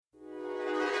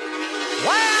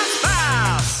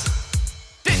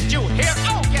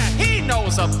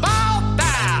knows about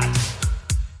that.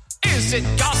 Is it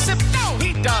gossip? No,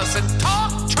 he doesn't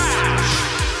talk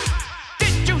trash.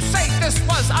 Did you say this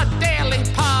was a daily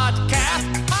podcast?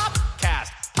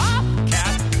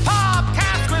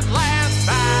 Podcast with Lance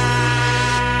Bass.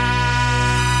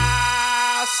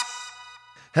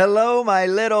 Hello, my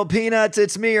little peanuts.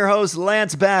 It's me, your host,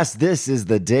 Lance Bass. This is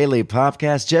the Daily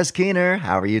Popcast. Jess Keener,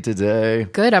 how are you today?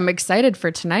 Good. I'm excited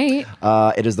for tonight.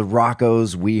 It is the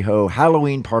Rocco's WeHo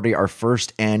Halloween party, our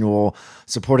first annual,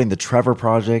 supporting the Trevor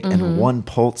Project and One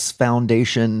Pulse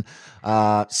Foundation.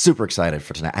 Super excited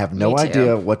for tonight. I have no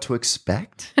idea what to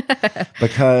expect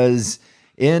because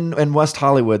in West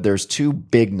Hollywood, there's two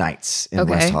big nights in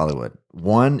West Hollywood.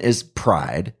 One is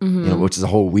Pride, which is a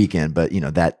whole weekend, but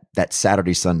that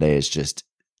Saturday, Sunday is just,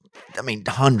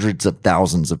 hundreds of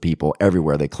thousands of people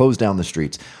everywhere. They close down the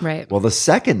streets. Right. Well, the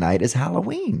second night is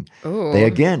Halloween. Ooh. They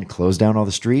again close down all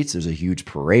the streets. There's a huge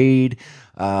parade,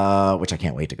 which I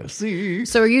can't wait to go see.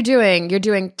 So you're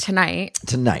doing tonight.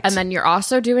 Tonight. And then you're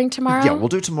also doing tomorrow? Yeah, we'll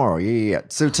do tomorrow. Yeah.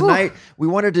 So tonight, we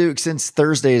want to do, since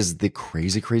Thursday is the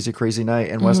crazy, crazy, crazy night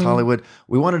in West Hollywood,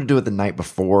 we wanted to do it the night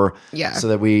before. Yeah. So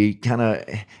that we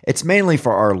it's mainly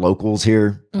for our locals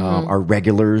here, our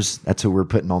regulars. That's who we're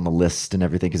putting on the list and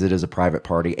everything, because it is a private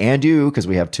party. And you, because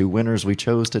we have two winners we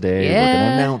chose today. Yeah. We're going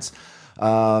to announce.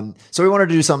 So we wanted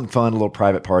to do something fun, a little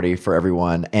private party for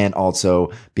everyone, and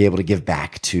also be able to give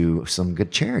back to some good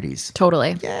charities.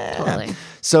 Totally. Yeah. Totally.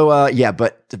 So,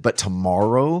 but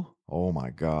tomorrow, oh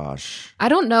my gosh. I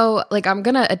don't know. I'm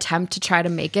going to attempt to try to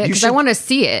make it because I want to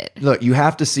see it. Look, you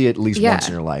have to see it at least once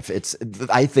in your life.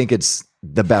 I think it's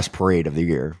the best parade of the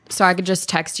year. So I could just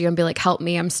text you and be like, help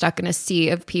me. I'm stuck in a sea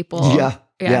of people. Yeah.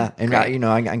 And great.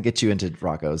 I can get you into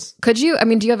Rocco's. Could you?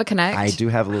 Do you have a Connect? I do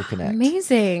have a little Connect.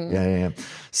 Amazing. Yeah.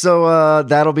 So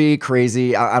that'll be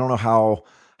crazy. I don't know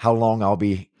how long I'll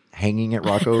be hanging at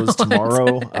Rocco's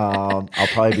tomorrow. I'll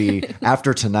probably be,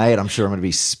 after tonight, I'm sure I'm going to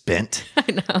be spent.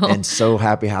 I know. And so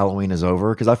happy Halloween is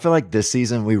over, because I feel like this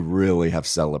season we really have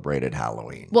celebrated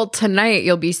Halloween. Well, tonight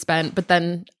you'll be spent, but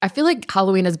then I feel like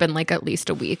Halloween has been at least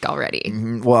a week already.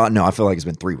 Mm-hmm. Well, no, I feel like it's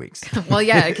been 3 weeks. Well,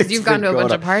 yeah, because you've gone to a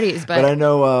bunch of parties. But I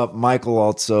know Michael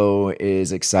also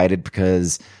is excited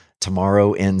because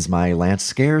tomorrow ends my Lance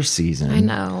Scares season. I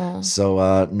know.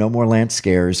 So no more Lance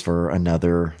Scares for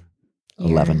another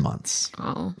 11 months.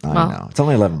 Oh, I know. It's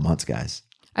only 11 months, guys.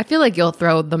 I feel like you'll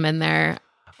throw them in there.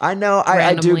 I know.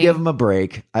 I do give him a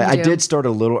break. I did start a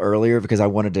little earlier because I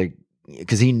wanted to,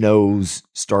 because he knows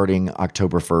starting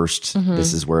October 1st,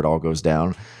 this is where it all goes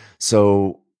down.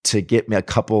 So to get me a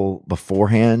couple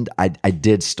beforehand, I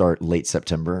did start late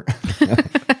September.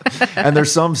 And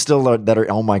there's some still that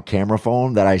are on my camera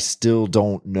phone that I still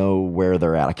don't know where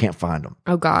they're at. I can't find them.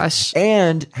 Oh, gosh.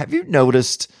 And have you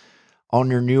noticed on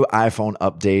your new iPhone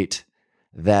update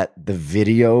that the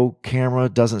video camera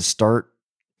doesn't start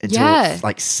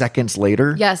until seconds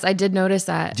later? Yes, I did notice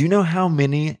that. Do you know how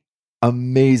many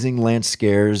amazing Lance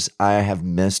Scares I have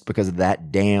missed because of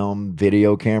that damn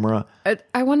video camera?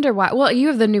 I wonder why. Well, you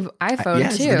have the new iPhone too.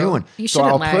 It's the new one. You so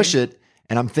I'll push it,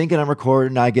 and I'm thinking I'm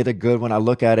recording. I get a good, when I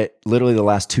look at it, literally the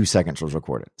last 2 seconds was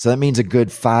recorded. So that means a good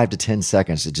 5 to 10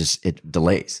 seconds. It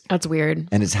delays. That's weird.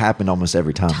 And it's happened almost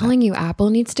every time. I'm telling you, Apple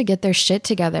needs to get their shit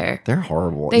together. They're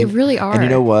horrible. They really are. And you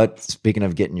know what? Speaking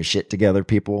of getting your shit together,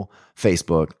 people,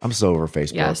 Facebook. I'm so over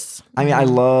Facebook. Yes. I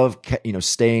love,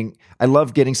 I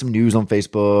love getting some news on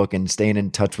Facebook and staying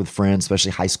in touch with friends,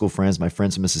 especially high school friends, my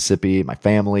friends from Mississippi, my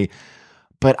family.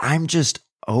 But I'm just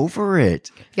over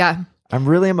it. Yeah. I'm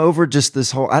over just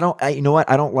this whole, you know what?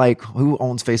 I don't like, who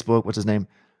owns Facebook? What's his name?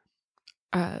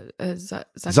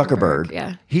 Zuckerberg.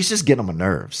 Yeah. He's just getting on my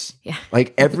nerves. Yeah.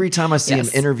 Every time I see him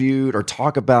interviewed or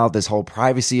talk about this whole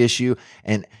privacy issue,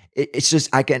 and it's just,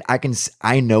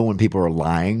 I know when people are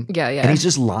lying. Yeah. And he's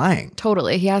just lying.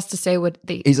 Totally. He has to say what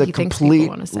he's a he complete,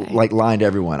 thinks people want to say. Lying to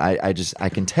everyone. I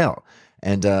can tell.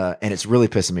 And it's really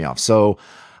pissing me off. So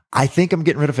I think I'm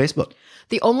getting rid of Facebook.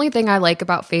 The only thing I like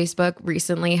about Facebook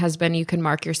recently has been you can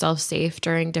mark yourself safe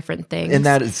during different things. And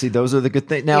those are the good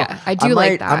things. Now, yeah, I do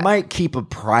like that. I might keep a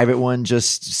private one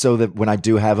just so that when I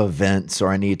do have events or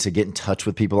I need to get in touch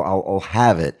with people, I'll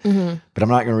have it. But I'm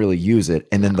not going to really use it.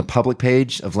 And then the public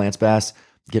page of Lance Bass,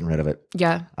 getting rid of it.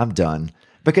 Yeah. I'm done.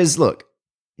 Because look,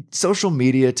 social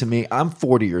media to me, I'm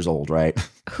 40 years old, right?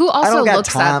 Who also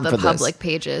looks at the public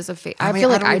pages of Facebook? I feel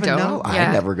like I don't know. Yeah.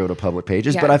 I never go to public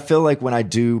pages, but I feel like when I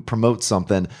do promote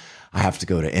something, I have to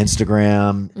go to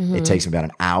Instagram. It takes me about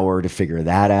an hour to figure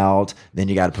that out. Then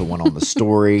you got to put one on the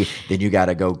story. Then you got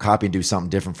to go copy and do something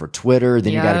different for Twitter.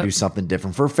 Then you got to do something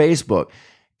different for Facebook.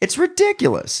 It's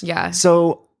ridiculous. Yeah.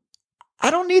 So I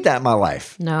don't need that in my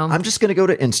life. No. I'm just going to go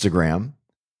to Instagram.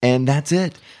 And that's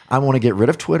it. I want to get rid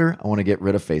of Twitter. I want to get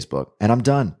rid of Facebook. And I'm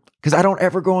done. Because I don't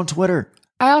ever go on Twitter.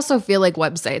 I also feel like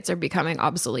websites are becoming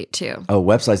obsolete too. Oh,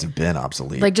 websites have been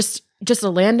obsolete. Like just a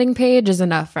landing page is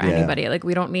enough for anybody. Like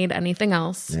we don't need anything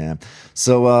else. Yeah.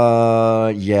 So,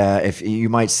 if you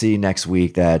might see next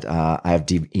week that I have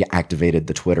deactivated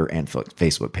the Twitter and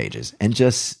Facebook pages and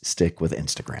just stick with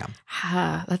Instagram.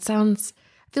 That sounds...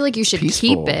 I feel like you should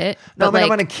peaceful. keep it. No, but I'm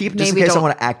going to keep just in case I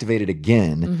want to activate it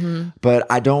again.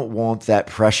 But I don't want that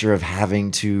pressure of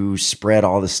having to spread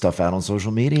all this stuff out on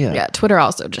social media. Yeah, Twitter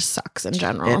also just sucks in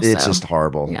general. It's just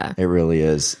horrible. Yeah. It really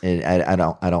is. I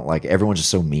don't like it. Everyone's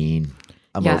just so mean.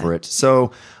 I'm over it.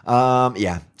 So,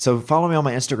 So follow me on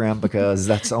my Instagram because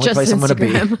that's the only place I'm going to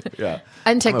be. Yeah.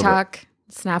 And TikTok.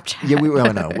 Snapchat. Yeah, we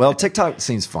know. Well, TikTok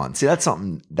seems fun. See, that's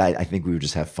something that I think we would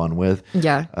just have fun with.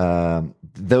 Yeah.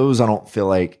 Those I don't feel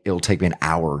like it'll take me an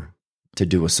hour to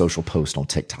do a social post on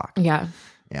TikTok. Yeah.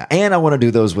 Yeah. And I want to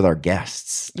do those with our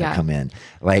guests that come in.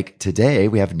 Like today,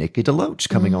 we have Nikki DeLoach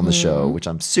coming on the show, which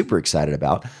I'm super excited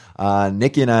about.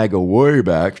 Nikki and I go way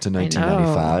back to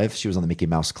 1995. She was on the Mickey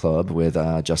Mouse Club with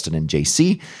Justin and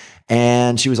JC.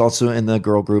 And she was also in the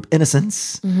girl group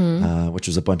Innocence, which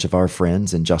was a bunch of our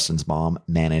friends, and Justin's mom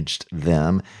managed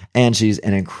them. And she's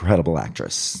an incredible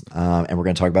actress. And we're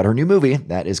going to talk about her new movie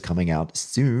that is coming out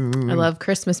soon. I love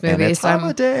Christmas movies, so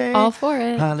I'm all for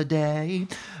it. Holiday.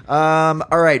 All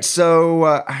right.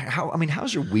 So,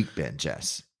 how's your week been,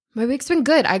 Jess? My week's been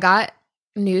good. I got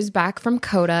news back from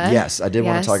Coda. Yes, I did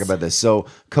want to talk about this. So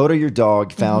Coda, your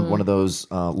dog, found one of those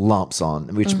lumps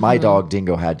on, which my dog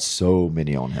Dingo had so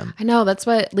many on him. I know, that's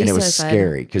what Lisa said. And it was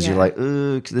scary because you're like,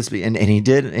 could this be? And he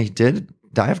did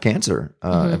die of cancer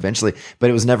eventually, but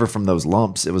it was never from those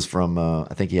lumps. It was from,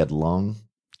 I think he had lung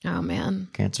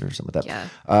cancer or something like that.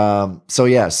 Yeah. So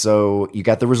you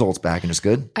got the results back and it's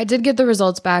good? I did get the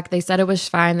results back. They said it was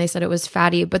fine. They said it was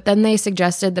fatty, but then they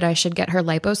suggested that I should get her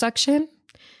liposuction.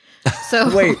 So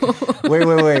wait.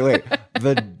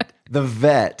 The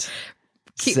vet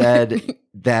said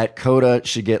that Coda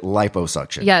should get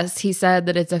liposuction. Yes, he said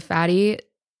that it's a fatty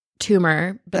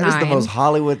tumor. Benign. That is the most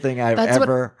Hollywood thing I've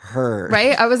ever heard.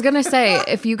 Right? I was gonna say,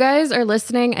 if you guys are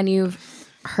listening and you've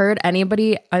heard any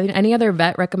other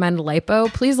vet recommend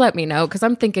lipo, please let me know because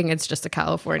I'm thinking it's just a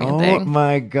California thing. Oh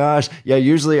my gosh. Yeah,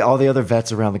 usually all the other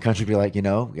vets around the country be like, we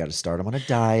got to start them on a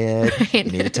diet. You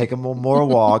need to take them on more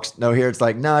walks. No, here it's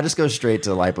like, just go straight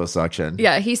to liposuction.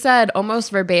 Yeah, he said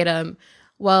almost verbatim,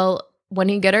 well, when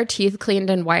you get her teeth cleaned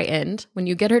and whitened,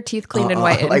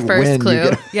 like first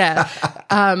clue.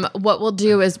 What we'll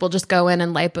do is we'll just go in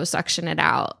and liposuction it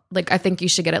out. Like, I think you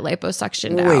should get it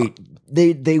liposuctioned out.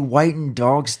 Wait, they whiten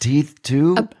dogs' teeth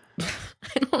too? I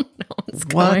don't know what's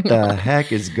going on. What the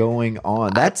heck is going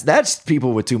on? That's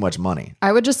people with too much money.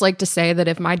 I would just like to say that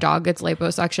if my dog gets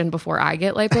liposuction before I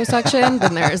get liposuction,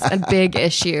 then there's a big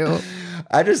issue.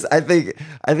 I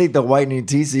think the whitening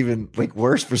teeth's even like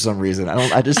worse for some reason. I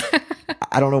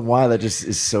don't know why. That just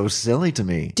is so silly to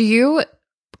me. Do you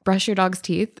brush your dog's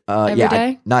teeth every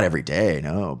day? Not every day,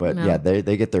 no. But yeah,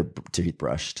 they get their teeth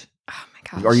brushed. Oh my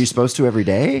gosh. Are you supposed to every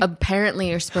day? Apparently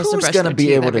you're supposed to brush their teeth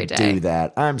be able every to day. do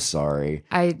that? I'm sorry.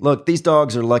 Look, these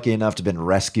dogs are lucky enough to have been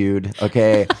rescued,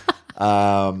 okay?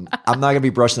 I'm not going to be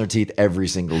brushing their teeth every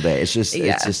single day. It's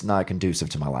just not conducive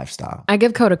to my lifestyle. I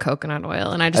give Coda coconut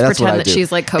oil and I just pretend that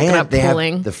she's like coconut they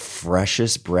pulling. Have the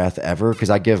freshest breath ever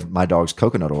because I give my dogs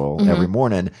coconut oil every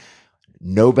morning.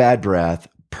 No bad breath,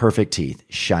 perfect teeth,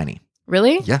 shiny.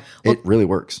 Really? Yeah, it really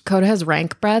works. Coda has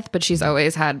rank breath, but she's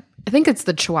always had, I think it's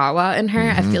the Chihuahua in her.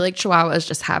 I feel like Chihuahuas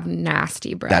just have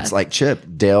nasty breath. That's like Chip.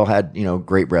 Dale had,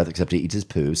 great breath, except he eats his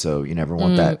poo, so you never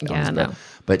want that on his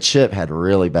breath. But Chip had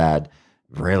really bad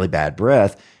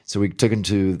breath. So we took him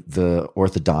to the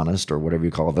orthodontist or whatever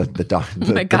you call the dog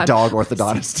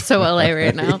orthodontist. So LA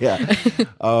right now. Yeah.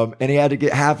 And he had to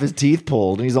get half his teeth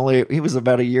pulled. And he was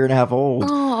about a year and a half old.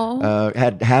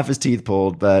 Had half his teeth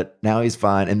pulled, but now he's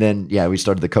fine. And then, we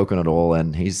started the coconut oil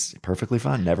and he's perfectly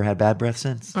fine. Never had bad breath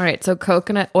since. All right. So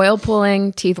coconut oil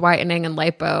pulling, teeth whitening, and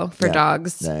lipo for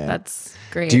dogs. Yeah. That's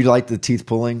great. Do you like the teeth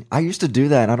pulling? I used to do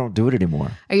that and I don't do it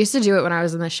anymore. I used to do it when I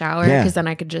was in the shower because then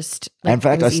I could just. In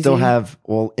fact, I still have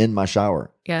oil in my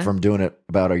shower from doing it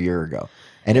about a year ago.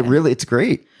 And it's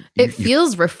great. It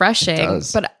feels refreshing. It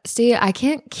does. But see, I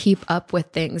can't keep up with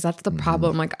things. That's the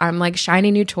problem. Like, I'm like, shiny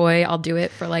new toy. I'll do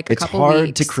it for like a couple weeks. It's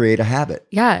hard to create a habit.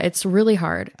 Yeah, it's really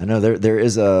hard. I know there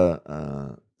is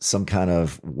some kind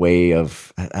of way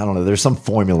of, I don't know, there's some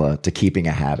formula to keeping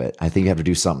a habit. I think you have to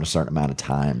do something a certain amount of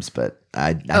times, but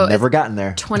I've never gotten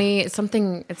there. 20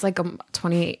 something. It's like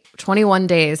 21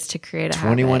 days to create a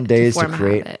 21 days to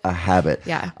create a habit.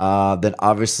 Yeah. Then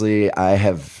obviously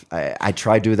I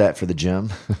try to do that for the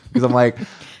gym because I'm like,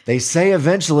 they say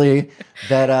eventually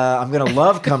that I'm going to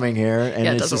love coming here and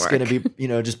it's just going to be,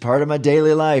 just part of my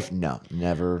daily life. No,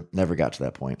 never got to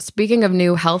that point. Speaking of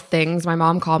new health things, my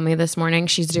mom called me this morning.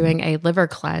 She's doing a liver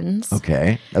cleanse.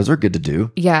 Okay. Those are good to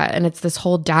do. Yeah. And it's this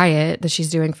whole diet that she's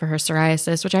doing for her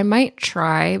psoriasis, which I might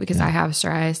try because I have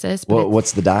psoriasis. Well,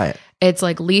 what's the diet? It's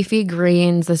like leafy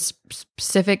greens, this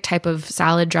specific type of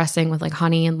salad dressing with like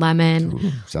honey and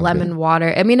lemon, lemon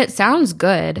water. I mean, it sounds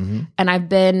good. Mm-hmm. And I've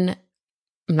been...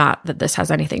 Not that this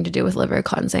has anything to do with liver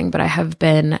cleansing, but I have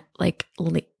been like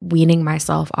weaning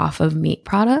myself off of meat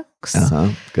products.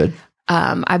 Good.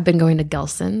 I've been going to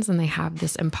Gelson's and they have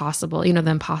this impossible, the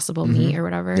impossible meat or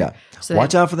whatever. Yeah. So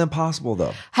watch out for the impossible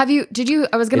though. I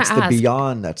was going to ask. It's the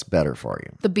Beyond that's better for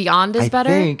you. The Beyond is better?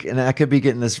 I think, and I could be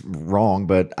getting this wrong,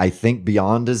 but I think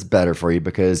Beyond is better for you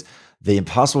because the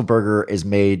Impossible Burger is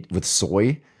made with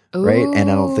soy. Right. And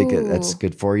I don't think that's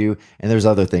good for you. And there's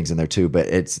other things in there too, but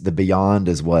it's the Beyond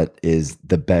is what is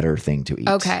the better thing to eat.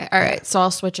 Okay. All right. So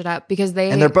I'll switch it up because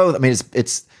and they're both, I mean,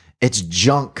 it's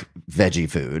junk veggie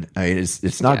food. I mean,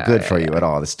 it's not good for you at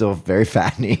all. It's still very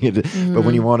fattening, but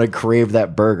when you want to crave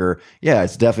that burger,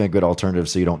 it's definitely a good alternative.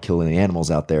 So you don't kill any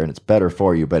animals out there and it's better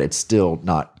for you, but it's still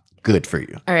not good for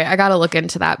you. All right. I got to look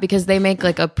into that because they make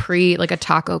like a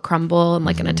taco crumble and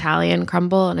like an Italian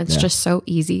crumble. And it's just so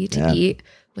easy to eat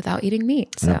without eating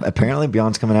meat. So apparently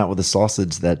Beyond's coming out with a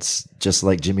sausage that's just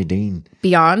like Jimmy Dean.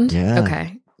 Beyond? Yeah.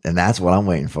 Okay. And that's what I'm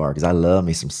waiting for because I love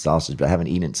me some sausage, but I haven't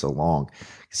eaten it so long.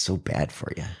 It's so bad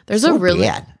for you. There's a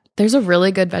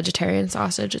really good vegetarian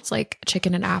sausage. It's like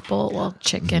chicken and apple. Well,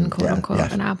 chicken, quote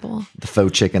unquote, and apple. The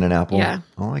faux chicken and apple. Yeah.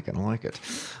 I like it.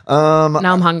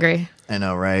 Now I'm hungry. I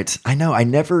know, right? I know. I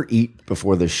never eat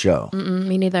before the show.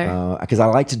 Me neither. Because I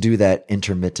like to do that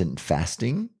intermittent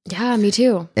fasting. Yeah, me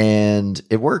too. And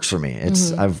it works for me.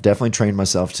 I've definitely trained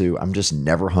myself to, I'm just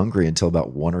never hungry until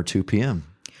about 1 or 2 p.m.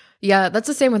 Yeah, that's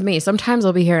the same with me. Sometimes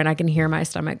I'll be here and I can hear my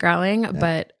stomach growling,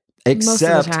 but most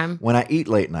of the time. When I eat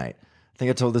late night. I think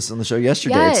I told this on the show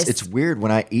yesterday. Yes. It's weird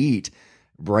when I eat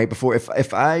right before,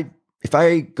 if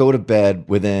I go to bed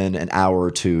within an hour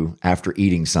or two after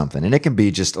eating something, and it can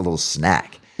be just a little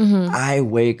snack, I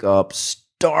wake up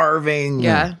starving.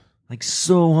 Yeah. Like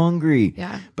so hungry.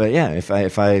 Yeah. But if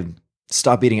I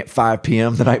stop eating at 5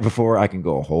 p.m. the night before, I can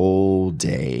go a whole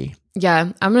day.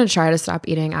 Yeah. I'm going to try to stop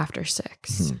eating after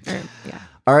 6.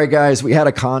 All right, guys, we had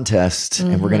a contest,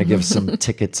 and we're going to give some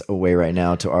tickets away right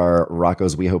now to our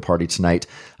Rocco's WeHo party tonight.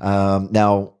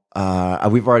 Now,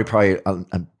 we've already probably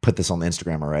put this on the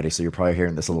Instagram already, so you're probably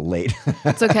hearing this a little late.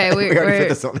 It's okay. We already put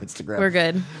this on Instagram. We're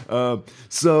good.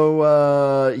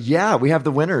 We have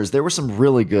the winners. There were some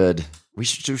really good.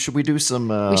 Should we do some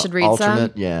we should read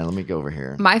alternate? some? Yeah, let me go over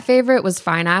here. My favorite was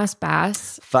Fine Ass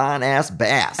Bass. Fine Ass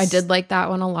Bass. I did like that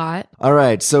one a lot. All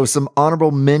right, so some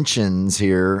honorable mentions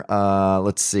here.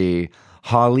 Let's see.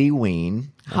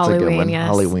 Halloween. That's a good one. Yes.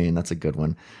 Halloween, that's a good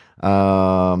one.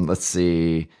 Let's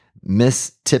see.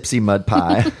 Miss Tipsy Mud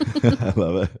Pie. I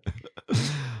love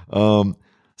it.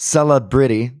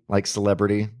 Celebrity, like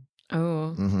celebrity.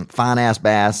 Oh. Fine Ass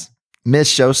Bass.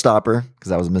 Miss Showstopper, because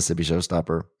that was a Mississippi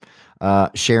Showstopper.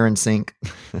 Sharon Sink.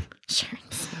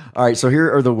 All right, so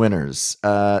here are the winners.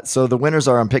 So the winners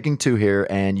are, I'm picking 2 here,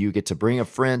 and you get to bring a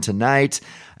friend tonight,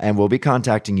 and we'll be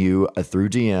contacting you through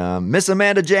DM. Miss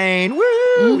Amanda Jane. Woo!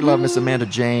 We love Miss Amanda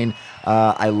Jane.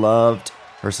 I loved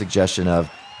her suggestion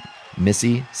of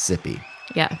Mississippi.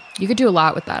 Yeah, you could do a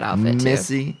lot with that outfit too.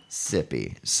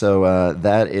 Mississippi. So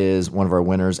that is one of our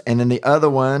winners. And then the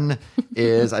other one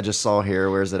is, I just saw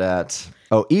here, where's it at?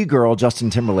 Oh, E-Girl,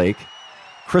 Justin Timberlake.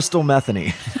 Crystal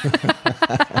Metheny.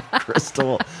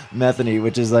 Crystal Metheny,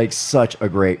 which is like such a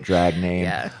great drag name.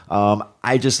 Yeah.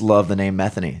 I just love the name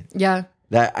Metheny. Yeah.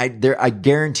 I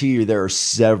guarantee you there are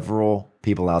several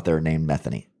people out there named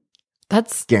Metheny.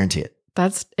 Guarantee it.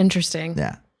 That's interesting.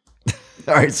 Yeah.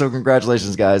 All right, so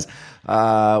congratulations, guys.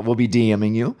 We'll be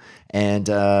DMing you, and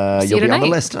you'll be on the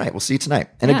list tonight. We'll see you tonight.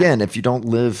 And again, if you don't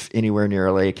live anywhere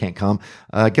near LA, can't come,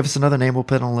 give us another name. We'll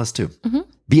put it on the list too.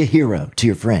 Be a hero to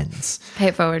your friends. Pay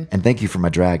it forward. And thank you for my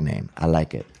drag name. I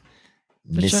like it.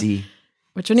 Missy.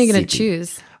 Which one are you going to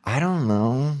choose? I don't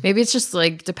know. Maybe it's just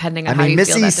like depending on how you feel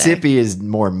that day. Mississippi is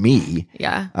more me.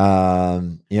 Yeah.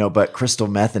 But Crystal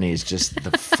Metheny is just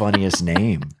the funniest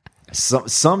name.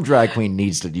 Some drag queen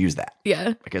needs to use that.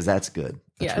 Yeah. Because that's good.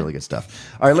 That's really good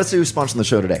stuff. All right, let's see who's sponsoring the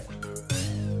show today.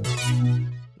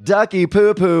 Ducky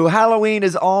Poo Poo, Halloween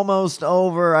is almost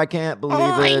over. I can't believe it.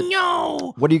 I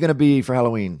know. What are you going to be for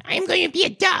Halloween? I'm going going to be a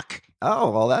duck.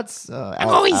 Oh, well, that's... I'm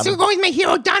always my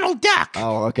hero, Donald Duck.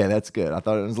 Oh, okay, that's good. I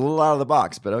thought it was a little out of the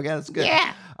box, but okay, that's good.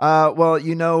 Yeah. Well,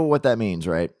 you know what that means,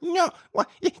 right? No,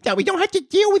 that we don't have to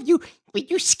deal with you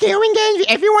scaring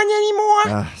everyone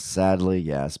anymore. Sadly,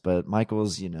 yes. But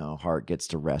Michael's, heart gets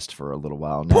to rest for a little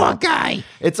while now. Poor guy.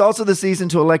 It's also the season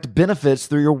to elect benefits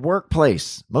through your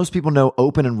workplace. Most people know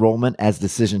open enrollment as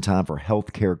decision time for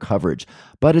healthcare coverage,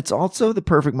 but it's also the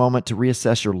perfect moment to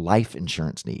reassess your life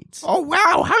insurance needs. Oh,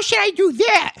 wow. How should I do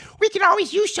that? We could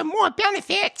always use some more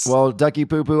benefits. Well, Ducky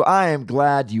Poo Poo, I am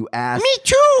glad you asked. Me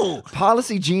too.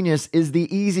 Policy Genius is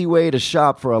the easy way to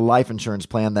shop for a life insurance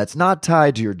plan that's not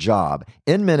tied to your job.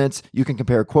 In minutes, you can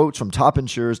compare quotes from top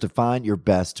insurers to find your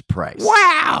best price.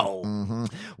 Wow! Mm-hmm.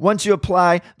 Once you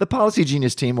apply, the Policy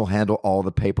Genius team will handle all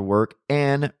the paperwork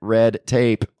and red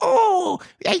tape. Oh,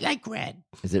 I like red.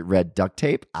 Is it red duct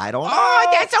tape? I don't know. Oh,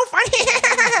 that's so funny.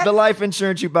 The life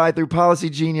insurance you buy through Policy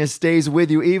Genius stays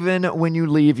with you even when you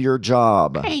leave your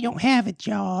job. I don't have a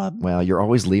job. Well, you're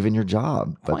always leaving your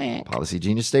job, but Quack. Policy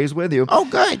Genius stays with you. Oh,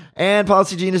 good. And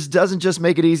Policy Genius doesn't just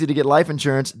make it easy to get life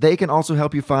insurance. They can also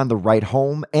help you find the right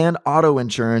home and auto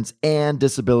insurance and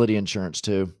disability insurance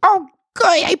too. Oh, good.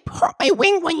 I hurt my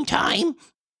wing one time,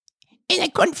 and I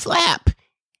couldn't flap.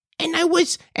 And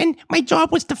my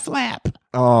job was to flap.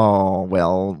 Oh,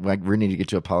 well, we need to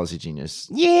get you a Policy Genius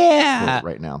Yeah.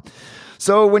 right now.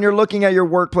 So when you're looking at your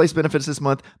workplace benefits this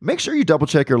month, make sure you double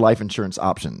check your life insurance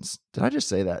options. Did I just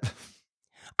say that?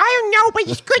 I don't know, but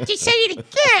it's good to say it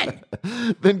again.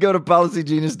 Then go to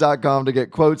PolicyGenius.com to get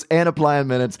quotes and apply in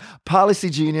minutes. Policy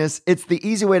Genius, it's the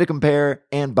easy way to compare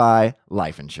and buy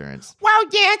life insurance. Wow,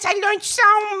 Dance, I learned so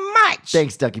much.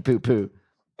 Thanks, Ducky Poo Poo.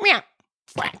 Meow.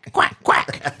 Quack, quack,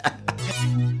 quack.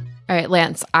 All right,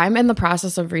 Lance, I'm in the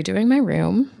process of redoing my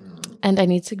room, and I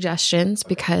need suggestions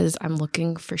because I'm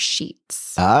looking for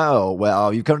sheets. Oh,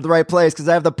 well, you've come to the right place because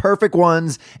I have the perfect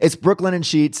ones. It's Brooklinen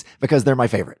sheets because they're my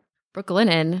favorite.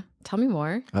 Brooklinen, tell me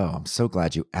more. Oh, I'm so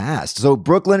glad you asked. So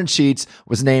Brooklinen Sheets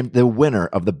was named the winner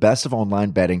of the Best of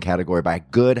Online Bedding category by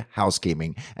Good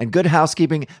Housekeeping. And Good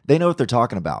Housekeeping, they know what they're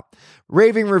talking about.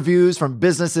 Raving reviews from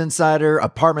Business Insider,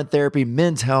 Apartment Therapy,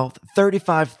 Men's Health,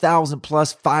 35,000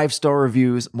 plus 5-star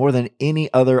reviews, more than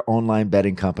any other online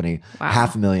bedding company. Wow.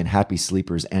 500,000 happy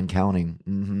sleepers and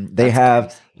counting. They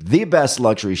have the best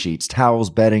luxury sheets, towels,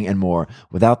 bedding, and more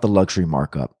without the luxury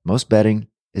markup. Most bedding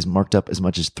is marked up as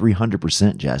much as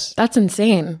 300%, Jess. That's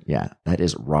insane. Yeah, that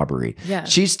is robbery. Yeah.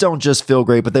 Sheets don't just feel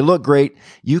great, but they look great.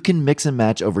 You can mix and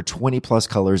match over 20 plus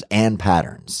colors and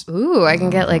patterns. Ooh, I can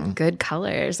get like good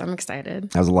colors. I'm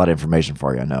excited. That was a lot of information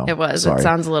for you, I know. It was. Sorry. It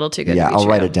sounds a little too good Yeah, to be I'll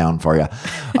true. write it down for you.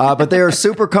 But they are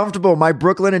super comfortable. My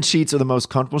Brooklinen sheets are the most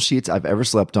comfortable sheets I've ever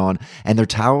slept on, and their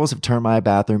towels have turned my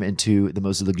bathroom into the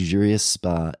most luxurious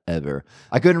spa ever.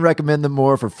 I couldn't recommend them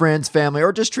more for friends, family,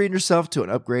 or just treating yourself to an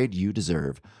upgrade you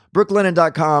deserve.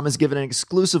 Brooklinen.com is giving an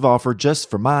exclusive offer just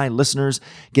for my listeners.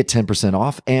 Get 10%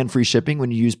 off and free shipping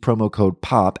when you use promo code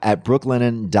POP at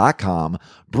brooklinen.com.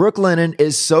 Brooklinen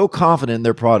is so confident in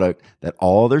their product that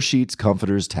all their sheets,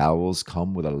 comforters, towels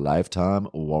come with a lifetime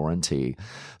warranty.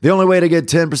 The only way to get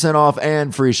 10% off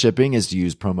and free shipping is to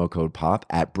use promo code POP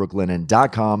at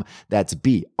brooklinen.com. That's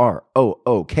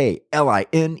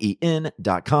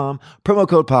BROOKLINEN.com. Promo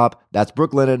code POP. That's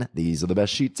Brooklinen. These are the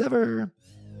best sheets ever.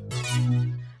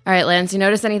 All right, Lance, you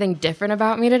notice anything different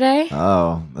about me today?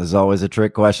 Oh, there's always a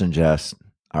trick question, Jess.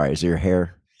 All right, is it your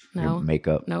hair? No. Your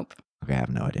makeup? Nope. Okay, I have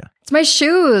no idea. It's my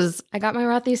shoes. I got my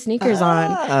Rothy sneakers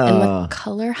on in the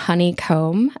color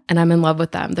honeycomb, and I'm in love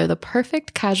with them. They're the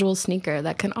perfect casual sneaker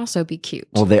that can also be cute.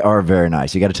 Well, they are very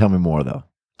nice. You got to tell me more, though.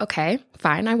 Okay,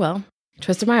 fine, I will.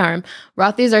 Twisted my arm.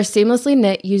 Rothys are seamlessly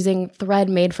knit using thread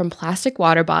made from plastic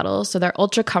water bottles, so they're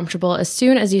ultra comfortable as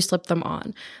soon as you slip them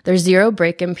on. There's zero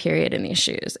break-in period in these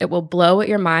shoes. It will blow at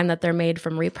your mind that they're made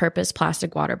from repurposed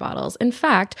plastic water bottles. In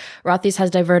fact, Rothys has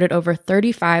diverted over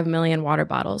 35 million water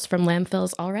bottles from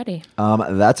landfills already.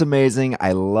 That's amazing.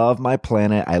 I love my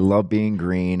planet. I love being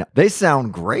green. They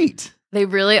sound great. They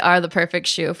really are the perfect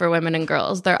shoe for women and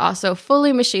girls. They're also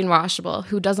fully machine washable.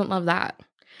 Who doesn't love that?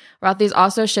 Rothys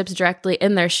also ships directly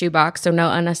in their shoebox, so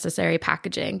no unnecessary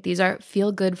packaging. These are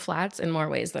feel-good flats in more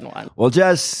ways than one. Well,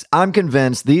 Jess, I'm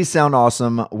convinced these sound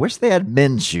awesome. Wish they had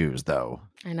men's shoes, though.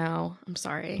 I know. I'm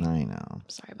sorry. I know.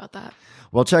 Sorry about that.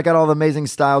 Well, check out all the amazing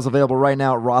styles available right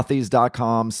now at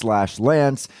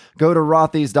rothys.com/Lance. Go to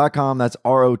rothys.com, that's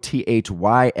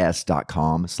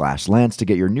rothys.com/Lance to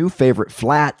get your new favorite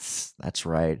flats. That's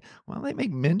right. Well, they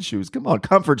make men's shoes. Come on,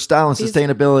 comfort, style, and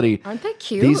sustainability. Aren't they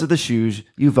cute? These are the shoes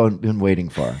you've been waiting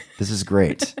for. This is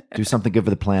great. Do something good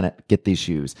for the planet. Get these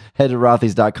shoes. Head to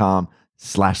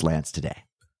rothys.com/Lance today.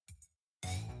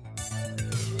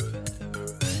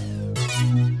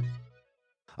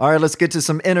 All right, let's get to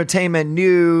some entertainment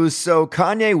news. So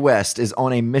Kanye West is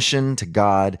on a mission to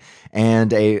God,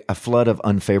 and a flood of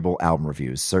unfavorable album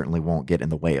reviews certainly won't get in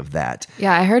the way of that.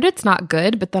 Yeah, I heard it's not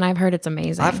good, but then I've heard it's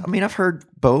amazing. I've heard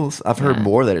both. I've heard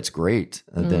more that it's great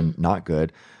than not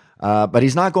good. But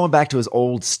he's not going back to his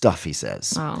old stuff, he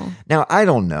says. Oh. Now, I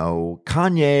don't know.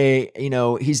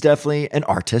 Kanye, he's definitely an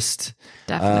artist.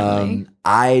 Definitely.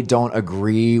 I don't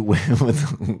agree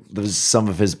with some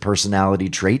of his personality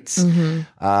traits. Do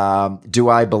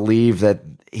I believe that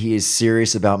he is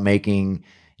serious about making,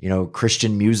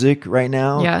 Christian music right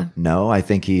now? Yeah. No, I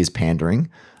think he is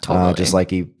pandering. Totally. Just like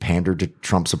he pandered to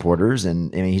Trump supporters.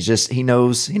 And I mean, he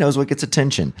knows what gets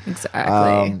attention.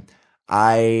 Exactly.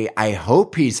 I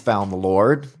hope he's found the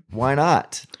Lord. Why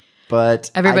not?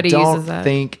 But Everybody I don't uses that.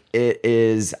 think it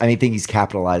is. I think he's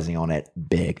capitalizing on it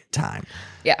big time.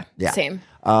 Yeah. Yeah. Same.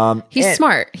 He's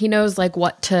smart. He knows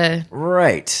what to.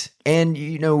 Right. And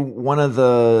one of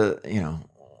the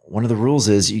rules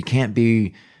is you can't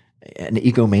be an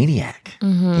egomaniac.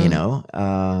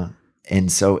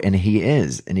 And he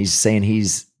is, and he's saying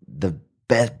he's the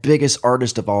biggest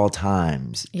artist of all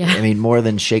times. Yeah. I mean, more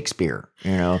than Shakespeare.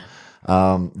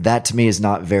 That to me is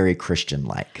not very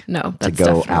Christian-like. No, to that's go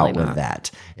definitely out not. with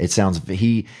that. It sounds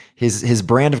his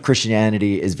brand of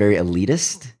Christianity is very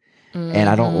elitist, and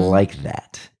I don't like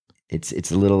that. It's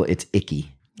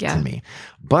icky to me.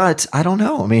 But I don't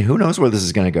know. I mean, who knows where this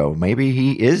is going to go? Maybe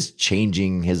he is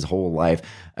changing his whole life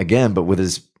again, but with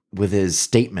his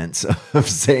statements of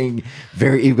saying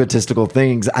very egotistical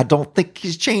things, I don't think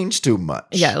he's changed too much.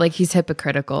 Yeah, he's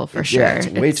hypocritical for sure. Yeah, it's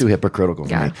way too hypocritical for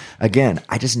Yeah. me. Again,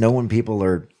 I just know when people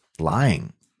are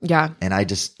lying. Yeah. And I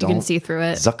just don't. You can see through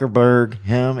it. Zuckerberg,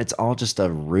 him, it's all just a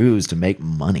ruse to make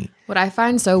money. What I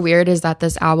find so weird is that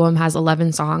this album has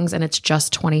 11 songs and it's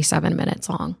just 27 minutes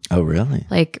long. Oh, really?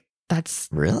 That's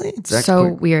Really? It's that so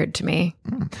quick? weird to me.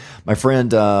 My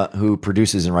friend who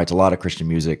produces and writes a lot of Christian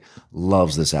music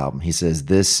loves this album. He says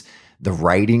the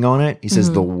writing on it, he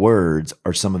says the words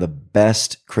are some of the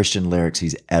best Christian lyrics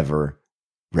he's ever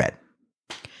read.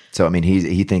 So, I mean,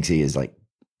 he thinks he is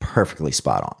perfectly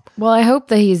spot on. Well, I hope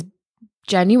that he's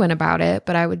genuine about it,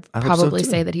 but I would I hope probably so,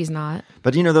 too. say that he's not.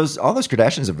 But all those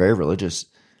Kardashians are very religious.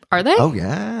 Are they? Oh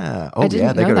yeah. I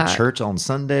didn't They know go that. to church on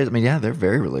Sundays. I mean, yeah, they're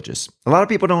very religious. A lot of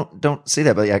people don't see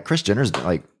that, but yeah, Kris Jenner's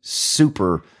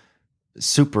super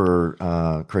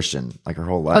Christian, her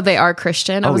whole life. Oh, they are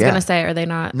Christian? I was yeah. going to say, are they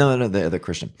not? No, they're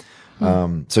Christian.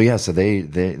 So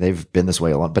they've been this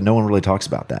way a lot, but no one really talks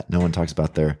about that. No one talks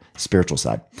about their spiritual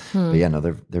side. But yeah, no,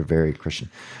 they're very Christian.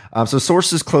 So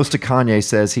sources close to Kanye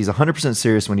says he's 100%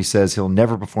 serious when he says he'll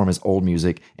never perform his old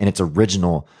music in its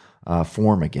original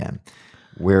form again.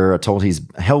 We're told he's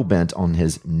hell-bent on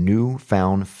his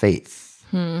newfound faith.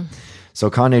 So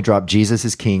Kanye dropped Jesus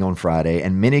is King on Friday,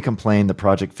 and many complain the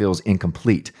project feels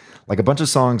incomplete. Like a bunch of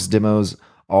songs, demos,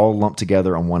 all lumped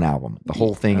together on one album. The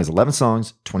whole thing is 11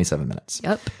 songs, 27 minutes.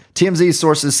 Yep. TMZ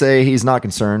sources say he's not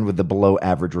concerned with the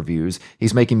below-average reviews.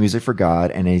 He's making music for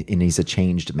God, and he's a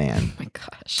changed man. Oh my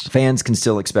gosh. Fans can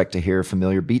still expect to hear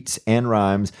familiar beats and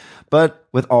rhymes, but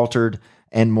with altered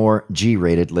and more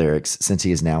G-rated lyrics, since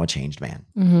he is now a changed man.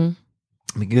 I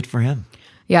mean, good for him.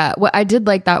 Yeah. Well, I did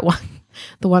like that one.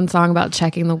 The one song about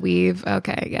checking the weave.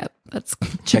 Okay. Yeah. That's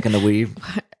Checking the weave.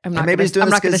 I'm not maybe he's doing I'm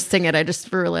this not going to 'cause- sing it. I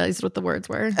just realized what the words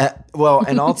were.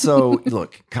 And also,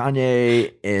 look,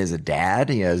 Kanye is a dad.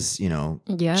 He has,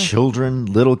 Yeah. children,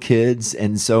 little kids.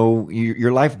 And so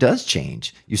your life does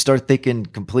change. You start thinking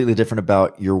completely different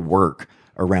about your work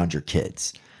around your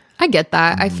kids. I get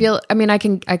that. I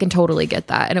can totally get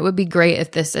that. And it would be great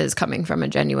if this is coming from a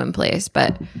genuine place,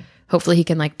 but hopefully he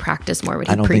can practice more what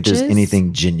he I don't preaches. think there's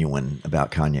anything genuine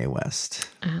about Kanye West.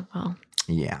 Well,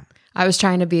 Yeah. I was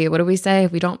trying to be, what do we say?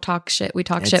 If we don't talk shit, we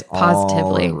talk shit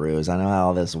positively. All a ruse. I know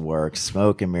how this works.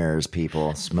 Smoke and mirrors,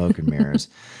 people. Smoke and mirrors.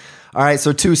 All right.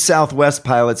 So 2 Southwest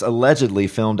pilots allegedly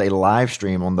filmed a live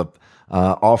stream on the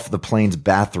off the plane's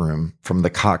bathroom from the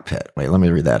cockpit. Wait, let me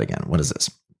read that again. What is this?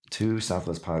 2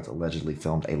 Southwest pilots allegedly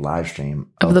filmed a live stream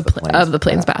Of the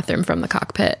plane's bathroom from the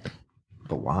cockpit.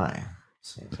 But why?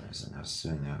 See if I was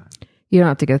doing that. You don't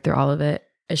have to go through all of it.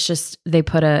 It's just they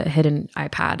put a hidden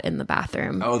iPad in the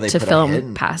bathroom to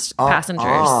film past passengers.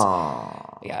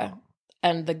 Oh. Yeah,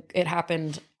 and it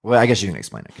happened. Well, I guess you can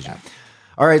explain it. Yeah.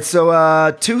 All right,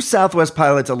 so 2 Southwest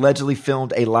pilots allegedly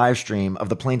filmed a live stream of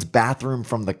the plane's bathroom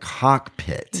from the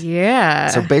cockpit. Yeah.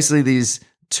 So basically, these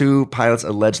 2 pilots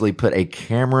allegedly put a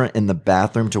camera in the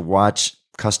bathroom to watch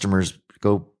customers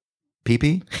go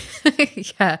pee-pee?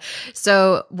 Yeah.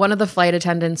 So one of the flight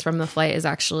attendants from the flight is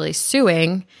actually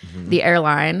suing the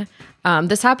airline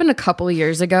This happened a couple of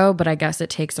years ago, but I guess it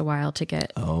takes a while to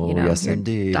get yes, your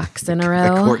indeed. ducks in a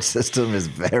row. The court system is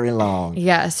very long.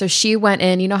 Yeah, so she went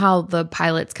in. You know how the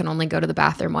pilots can only go to the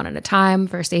bathroom one at a time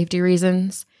for safety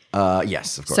reasons?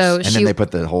 Yes, of course. So and then they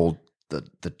put the whole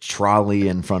the trolley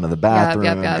in front of the bathroom,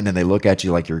 Yep. and then they look at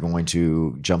you like you're going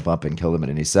to jump up and kill them at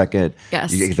any second.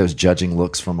 Yes. You get those judging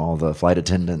looks from all the flight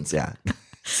attendants. Yeah.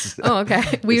 Oh,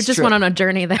 okay. We It's just true. went on a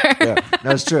journey there. Yeah, no,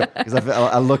 it's true. Because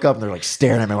I look up and they're like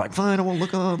staring at me like, fine, I won't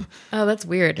look up. Oh, that's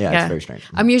weird. Yeah, it's very strange.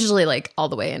 I'm usually like all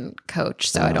the way in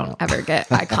coach, so I don't ever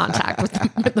get eye contact with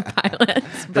the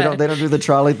pilots. They don't do the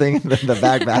trolley thing in the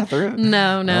back bathroom?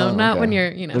 No, not okay. when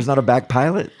you're, There's not a back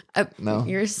pilot? No.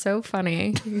 You're so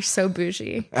funny. You're so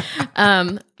bougie.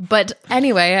 But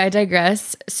anyway, I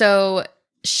digress. So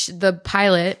the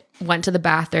pilot went to the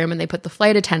bathroom and they put the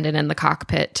flight attendant in the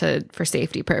cockpit for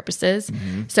safety purposes.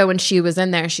 Mm-hmm. So when she was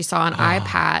in there, she saw an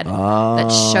iPad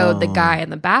that showed the guy in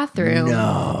the bathroom.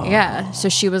 No. Yeah. So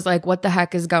she was like, what the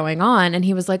heck is going on? And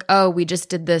he was like, oh, we just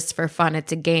did this for fun.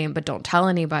 It's a game, but don't tell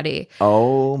anybody.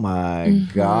 Oh my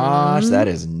gosh. That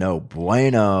is no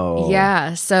bueno.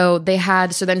 Yeah. So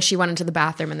then she went into the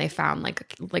bathroom and they found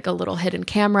like a little hidden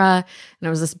camera, and it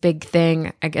was this big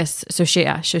thing, I guess. So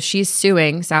she's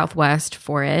suing Southwest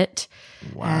for it.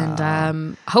 Wow.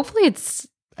 And hopefully it's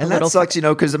And that sucks,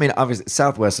 because I mean, obviously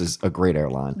Southwest is a great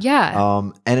airline. Yeah.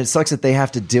 And it sucks that they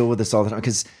have to deal with this all the time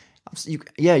because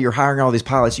you're hiring all these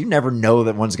pilots. You never know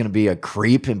that one's going to be a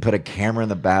creep and put a camera in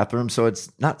the bathroom. So it's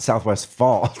not Southwest's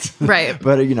fault. Right.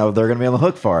 But, they're going to be on the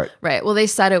hook for it. Right. Well, they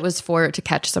said it was to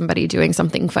catch somebody doing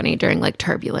something funny during like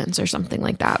turbulence or something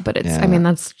like that. But I mean,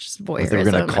 that's just voyeurism. They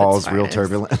were going to cause real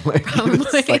turbulence.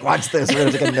 It's like, watch this. We're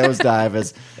going to take a nosedive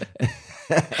as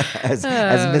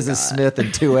Mrs. Smith in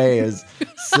 2A is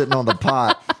sitting on the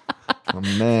pot. Oh,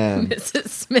 man. Mrs.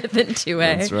 Smith in 2A.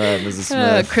 That's right, Mrs.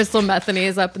 Smith. Crystal Metheny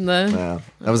is up in the... Yeah.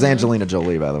 That was Angelina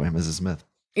Jolie, by the way, Mrs. Smith.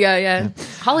 Yeah.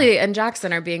 Holly and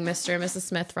Jackson are being Mr. and Mrs.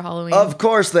 Smith for Halloween. Of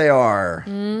course they are.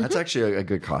 That's actually a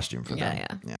good costume for them.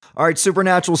 Yeah. All right,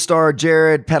 Supernatural star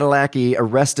Jared Padalecki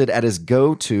arrested at his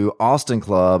go-to Austin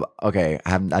club. Okay,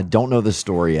 I don't know the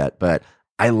story yet, but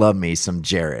I love me some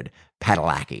Jared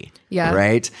Padalecki. Yeah.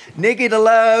 Right? Nikki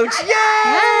DeLoach. Yay!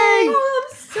 Oh,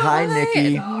 I'm so Hi, excited.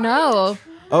 Nikki. No.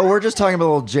 Oh, we're just talking about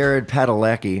little Jared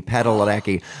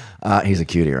Padalecki. He's a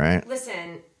cutie, right?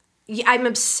 Listen, I'm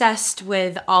obsessed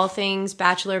with all things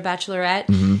Bachelor,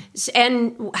 Bachelorette,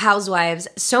 and Housewives.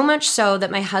 So much so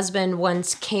that my husband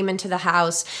once came into the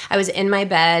house. I was in my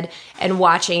bed and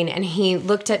watching, and he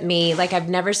looked at me like I've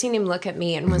never seen him look at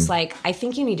me and was like, I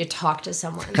think you need to talk to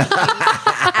someone. You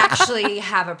actually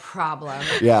have a problem.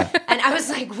 Yeah. And I was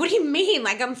like, what do you mean?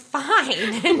 Like, I'm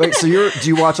fine. Wait, so do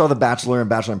you watch all the Bachelor and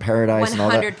Bachelor in Paradise and all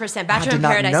that? 100%. Bachelor in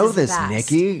Paradise I did not know is the this,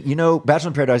 best. Nikki. Bachelor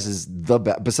in Paradise is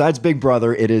besides Big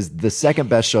Brother, it is the second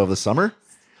best show of the summer.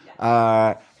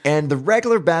 And the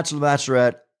regular Bachelor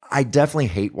Bachelorette, I definitely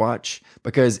hate watch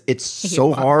because it's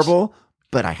so horrible,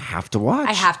 but I have to watch.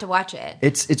 I have to watch it.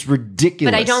 It's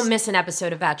ridiculous. But I don't miss an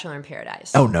episode of Bachelor in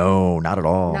Paradise. Oh, no, not at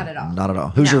all. Not at all. Not at all.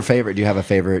 Who's your favorite? Do you have a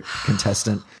favorite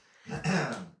contestant?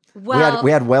 Well,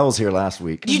 we had Wells here last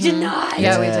week. you did not.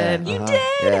 Yeah, we did. You did?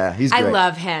 Yeah, he's great. I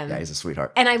love him. Yeah, he's a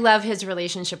sweetheart. And I love his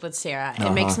relationship with Sarah.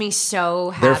 It makes me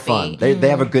so happy. They're fun. They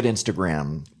have a good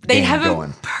Instagram They game have going.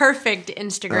 a perfect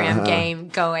Instagram game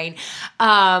going.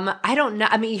 I don't know.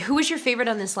 I mean, who was your favorite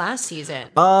on this last season?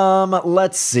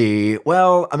 Let's see.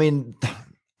 Well, I mean,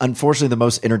 unfortunately, the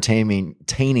most entertaining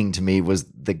to me was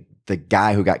the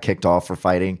guy who got kicked off for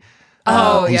fighting.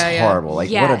 He's horrible.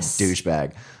 Like, what a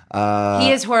douchebag.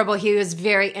 He is horrible. He was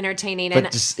very entertaining.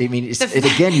 But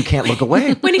again, you can't look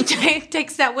away. When he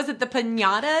takes that, was it the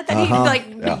pinata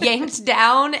that he yanked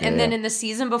down? And then in the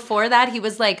season before that, he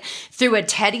was like threw a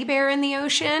teddy bear in the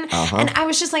ocean. And I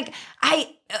was just like,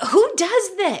 who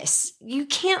does this? You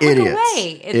can't look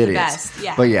away. It's the best.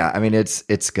 Yeah. But yeah, I mean,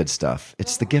 it's good stuff.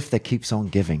 It's the gift that keeps on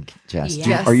giving, Jess.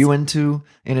 Yes. Are you into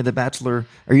The Bachelor?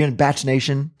 Are you in Batch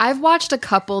Nation? I've watched a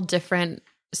couple different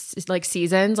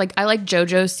seasons. Like I like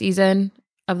JoJo's season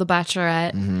of The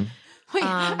Bachelorette. Wait,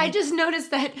 I just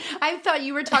noticed that I thought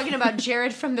you were talking about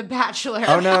Jared from The Bachelor.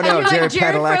 Oh, no, And you're Jared like,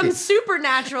 Jared Padalecki. from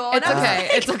Supernatural. It's And I was okay.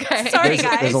 like, It's okay. Sorry,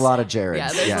 guys. There's a lot of Jareds.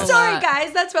 Yeah, there's a lot. Sorry,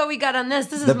 guys. That's what we got on this.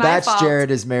 This is The my Batch fault. Jared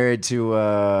is married to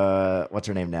what's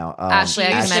her name now? Ashley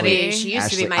Ahmedi. She used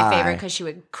to Ashley be my favorite I. because she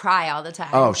would cry all the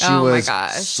time. Oh, she Oh my was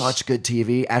gosh. such good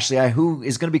TV. Ashley I, who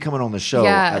is going to be coming on the show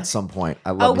Yeah. at some point.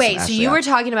 I love Oh, me some wait. So Ashley you I. were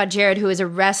talking about Jared, who was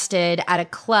arrested at a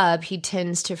club he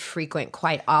tends to frequent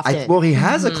quite often. Well, he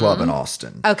has a club and all.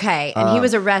 Austin. Okay, and he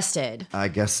was arrested. I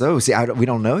guess so. See, we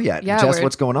don't know yet. Yeah, Jess,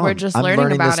 what's going on? we're just I'm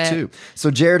learning about this it. too.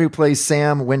 So Jared, who plays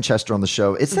Sam Winchester on the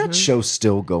show, is that show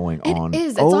still going on? It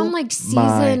is. It's on like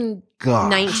season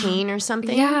 19 or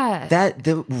something. Yeah.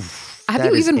 Have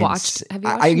you even watched? Have you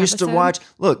watched I an used to episode? watch.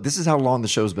 Look, this is how long the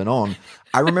show's been on.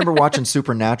 I remember watching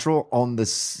Supernatural on the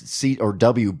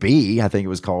WB, I think it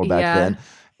was called back then,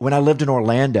 when I lived in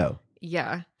Orlando.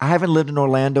 Yeah. I haven't lived in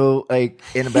Orlando like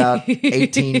in about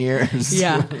 18 years.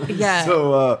 Yeah.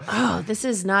 So, this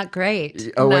is not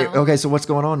great. oh wait, okay. So what's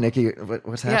going on, Nikki?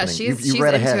 What's happening? Yeah, she's you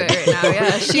read into ahead. it right now.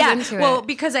 Yeah, she's into well, it.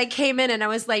 because I came in and I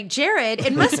was like, Jared,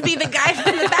 it must be the guy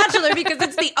from The Bachelor because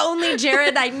it's the only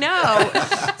Jared I know.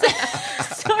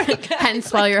 Sorry, guys.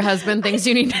 Hence why your husband thinks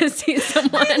you need to see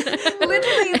someone.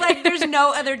 Literally, like, there's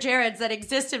no other Jareds that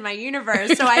exist in my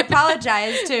universe. So I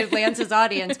apologize to Lance's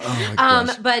audience. Oh my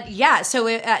gosh. But yeah,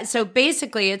 so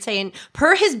basically it's saying,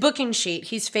 per his booking sheet,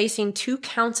 he's facing 2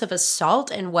 counts of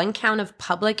assault and 1 count of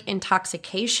public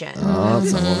intoxication. Oh,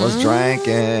 someone was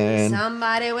drinking.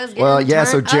 Somebody was getting Well, yeah,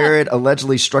 so turned Jared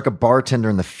allegedly struck a bartender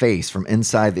in the face from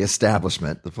inside the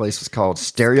establishment. The place was called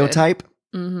Stereotype.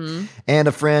 Mm-hmm. And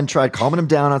a friend tried calming him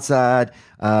down outside,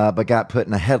 but got put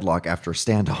in a headlock after a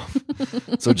standoff.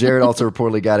 So Jared also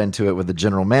reportedly got into it with the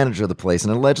general manager of the place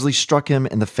and allegedly struck him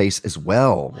in the face as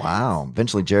well. Wow.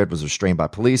 Eventually, Jared was restrained by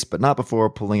police, but not before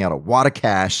pulling out a wad of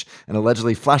cash and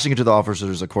allegedly flashing it to the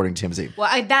officers, according to TMZ.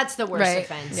 Well, that's the worst Right.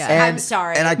 offense. Yeah. I'm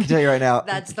sorry. And I can tell you right now,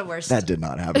 That's the worst. that did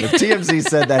not happen. If TMZ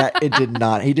said that, it did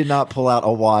not. He did not pull out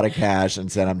a wad of cash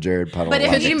and said, "I'm Jared Puddle." But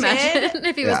if Could he you did? imagine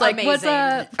if he was like, "What's Amazing.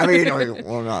 up?" I mean,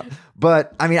 well, not.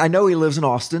 But I mean, I know he lives in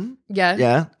Austin. Yeah.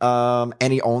 Yeah.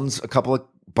 And he owns a couple of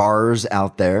bars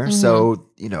out there. Mm-hmm. So,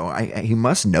 you know, he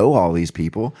must know all these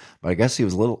people, but I guess he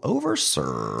was a little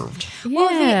overserved. Well,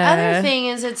 the other thing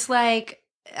is, it's like,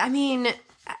 I mean,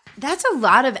 that's a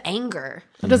lot of anger.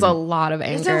 It is a lot of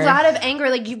anger. It's a lot of anger.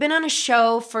 Like, you've been on a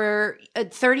show for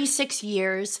 36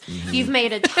 years. You've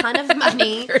made a ton of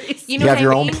money. You know You have what I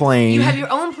your own mean? plane. You have your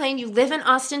own plane. You live in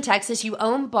Austin, Texas. You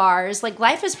own bars. Like,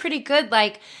 life is pretty good.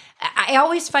 Like, I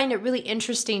always find it really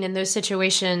interesting in those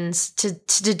situations to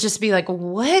just be like,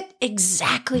 what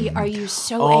exactly are you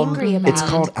so angry about? It's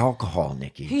called alcohol,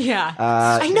 Nikki. Yeah.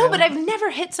 I know, but I've never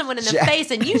hit someone in the face.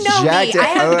 And you know Jack me. I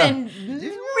have did- been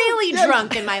really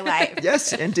drunk in my life.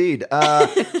 Yes, indeed.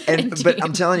 But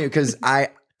I'm telling you, because I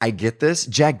get this.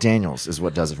 Jack Daniels is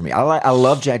what does it for me. I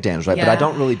love Jack Daniels, right? But I Yeah.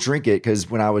 don't really drink it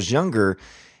because when I was younger,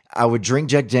 I would drink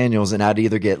Jack Daniels and I'd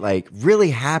either get like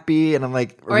really happy and I'm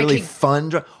like Or I really could-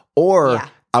 fun, or Yeah.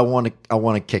 I want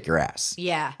to kick your ass.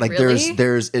 Yeah. Like Really?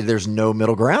 there's no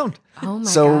middle ground. Oh my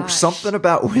So gosh. something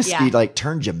about whiskey Yeah. like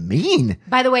turned you mean.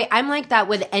 By the way, I'm like that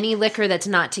with any liquor that's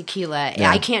not tequila.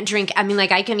 Yeah. I can't drink. I mean,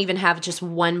 like, I can even have just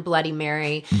one Bloody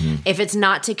Mary. Mm-hmm. If it's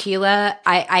not tequila,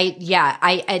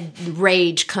 I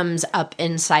rage comes up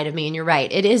inside of me. And you're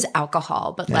right, it is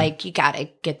alcohol, but like, you gotta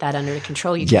get that under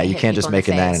control. You Yeah, you hit can't just people in make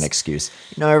the that face. an excuse.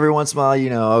 You know, every once in a while, you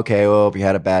know, okay, well, if you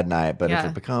had a bad night, but if Yeah.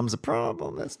 it becomes a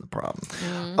problem, that's the problem.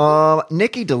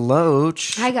 Nikki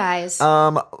DeLoach. Hi guys. A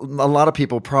lot of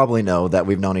people probably know that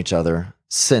we've known each other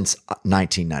since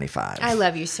 1995. I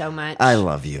love you so much. I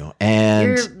love you. And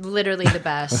You're literally the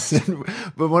best.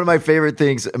 but one of my favorite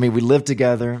things, I mean, we lived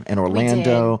together in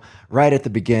Orlando right at the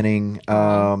beginning.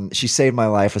 She saved my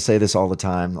life. I say this all the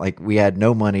time. Like, we had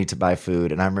no money to buy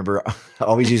food. And I remember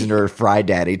always using her Fry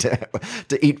Daddy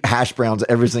to eat hash browns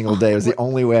every single day. It was the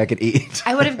only way I could eat.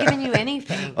 I would have given you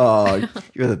anything. Oh,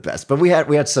 you're the best. But we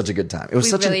had such a good time. It was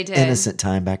We such really an did. innocent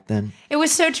time back then. It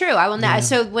was so true. I will not.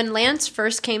 So when Lance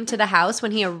first came to the house,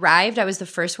 when he arrived, I was the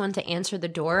first one to answer the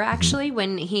door. Actually,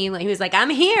 when he was like, "I'm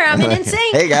here. I'm in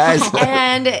sync." Hey, guys.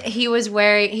 And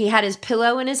he had his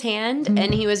pillow in his hand,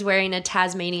 and he was wearing a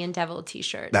Tasmanian Devil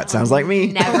T-shirt. That sounds like me.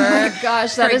 Never. Oh my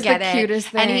gosh, that is the forget it. cutest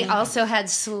thing. And he also had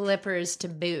slippers to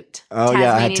boot. Oh,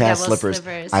 yeah, I had Tasmanian Taz Devil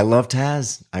slippers. I love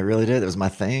Taz. I really did. It was my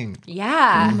thing.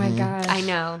 Yeah. Oh my gosh. I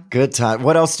know. Good time.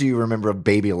 What else do you remember of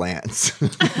Baby Lance?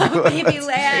 Baby Are you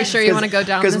Lance. sure you want to go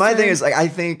down Because this my thing road? is, like, I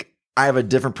think I have a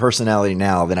different personality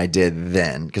now than I did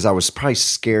then. Because I was probably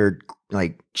scared,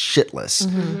 like, shitless.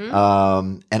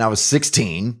 And I was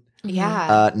 16.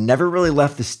 Yeah. Never really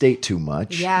left the state too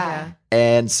much. Yeah.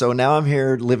 And so now I'm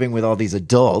here living with all these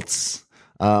adults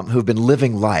who've been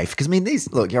living life. Because, I mean,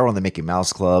 you're on the Mickey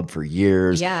Mouse Club for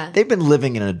years. Yeah. They've been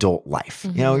living an adult life.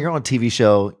 You know, you're on a TV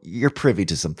show, you're privy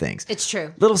to some things. It's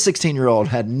true. Little 16-year-old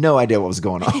had no idea what was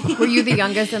going on. Were you the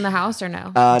youngest in the house or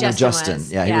no? No, Justin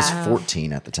was. Yeah, he was Yeah.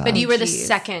 14 at the time. But you were the Jeez.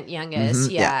 second youngest.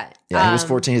 Yeah. Yeah, he was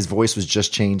 14. His voice was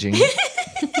just changing.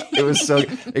 It was so,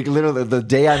 literally, the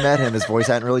day I met him, his voice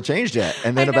hadn't really changed yet.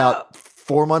 And then about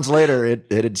 4 months later, it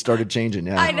had started changing.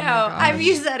 Yeah. I know. I've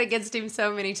used that against him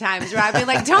so many times where I've been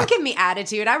like, don't give me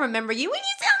attitude. I remember you when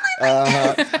you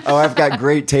sound like this. Oh, I've got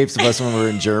great tapes of us when we were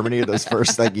in Germany, those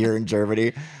first year in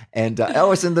Germany. And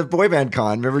it's in the boy band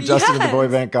con. Remember Justin in the boy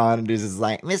band con? And he's just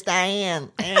like, Miss Diane.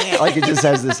 Like it just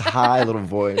has this high little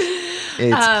voice.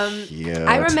 It's cute.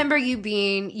 I remember you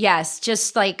being,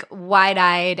 just like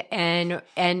wide-eyed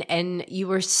and you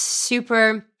were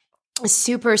super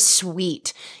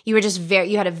sweet. You were just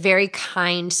you had a very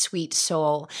kind, sweet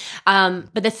soul.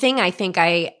 But the thing I think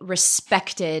I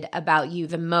respected about you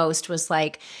the most was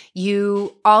like,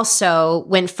 you also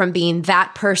went from being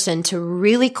that person to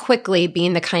really quickly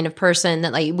being the kind of person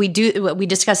that like we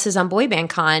discussed this on Boy Band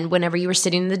Con whenever you were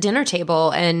sitting at the dinner table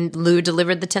and Lou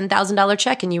delivered the $10,000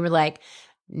 check and you were like,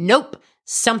 nope.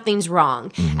 Something's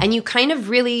wrong. And you kind of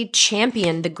really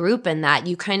championed the group in that.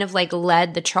 You kind of like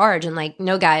led the charge and like,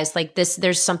 no guys, like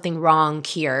there's something wrong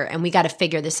here and we got to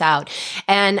figure this out.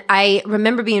 And I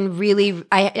remember being really,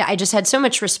 I just had so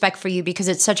much respect for you because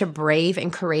it's such a brave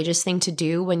and courageous thing to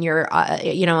do when you're,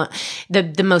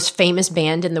 the most famous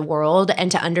band in the world,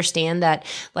 and to understand that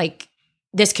like,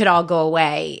 this could all go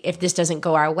away if this doesn't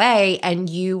go our way. And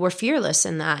you were fearless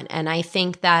in that. And I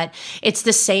think that it's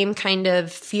the same kind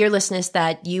of fearlessness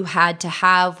that you had to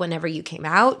have whenever you came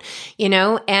out,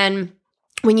 and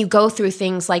when you go through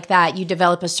things like that, you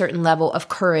develop a certain level of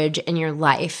courage in your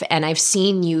life. And I've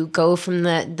seen you go from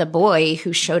the boy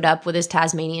who showed up with his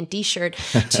Tasmanian t-shirt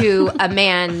to a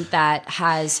man that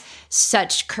has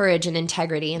such courage and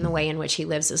integrity in the way in which he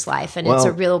lives his life. And it's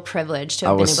a real privilege to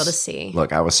have been able to see.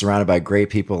 Look, I was surrounded by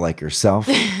great people like yourself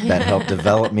that helped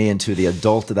develop me into the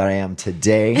adult that I am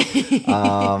today.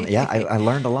 I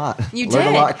learned a lot. You learned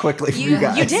did. a lot quickly from you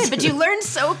guys. You did, but you learned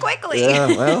so quickly. Yeah,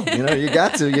 well, you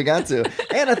got to.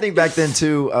 And I think back then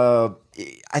too,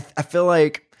 I feel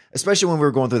like, especially when we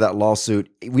were going through that lawsuit,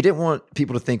 we didn't want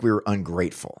people to think we were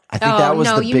ungrateful. I think that was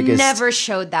the biggest. You never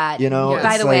showed that.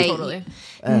 By the way, totally.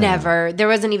 Never. There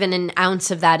wasn't even an ounce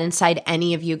of that inside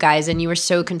any of you guys, and you were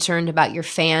so concerned about your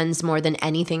fans more than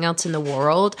anything else in the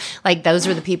world. Like those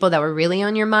were the people that were really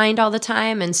on your mind all the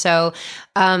time. And so,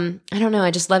 I don't know.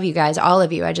 I just love you guys, all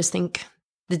of you. I just think.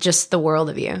 Just the world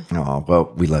of you. Oh,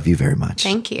 well, we love you very much.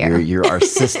 Thank you. You're our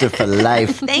sister for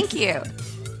life. Thank you.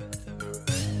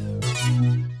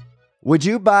 Would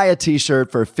you buy a t-shirt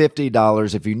for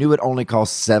 $50 if you knew it only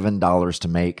cost $7 to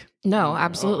make? No,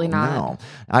 absolutely not. No,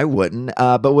 I wouldn't.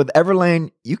 But with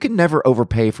Everlane, you can never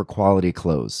overpay for quality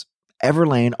clothes.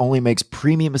 Everlane only makes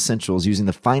premium essentials using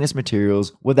the finest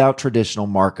materials without traditional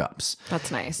markups. That's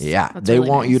nice. Yeah, That's they really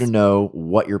want nice. you to know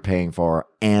what you're paying for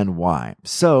and why.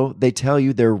 So they tell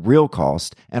you their real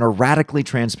cost and are radically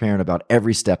transparent about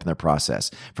every step in their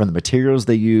process, from the materials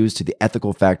they use to the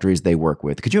ethical factories they work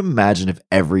with. Could you imagine if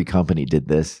every company did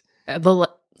this? The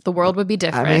world would be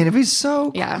different. I mean, it'd be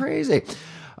so crazy.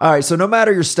 All right, so no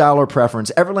matter your style or preference,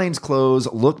 Everlane's clothes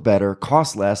look better,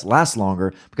 cost less, last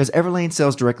longer because Everlane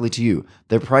sells directly to you.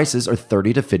 Their prices are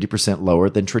 30 to 50% lower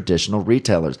than traditional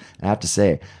retailers. And I have to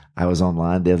say, I was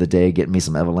online the other day getting me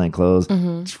some Everlane clothes.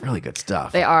 It's really good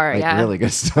stuff. They are, really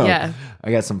good stuff. Yeah.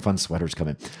 I got some fun sweaters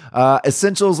coming.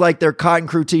 Essentials like their Cotton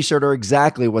Crew t-shirt are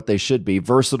exactly what they should be.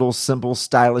 Versatile, simple,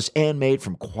 stylish, and made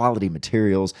from quality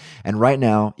materials. And right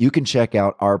now, you can check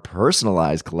out our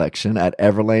personalized collection at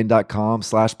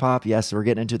everlane.com/pop. Yes, we're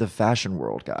getting into the fashion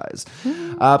world, guys.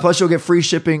 Plus, you'll get free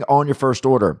shipping on your first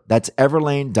order. That's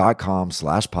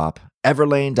everlane.com/pop.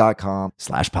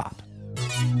 everlane.com/pop.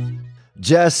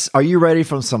 Jess, are you ready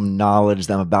for some knowledge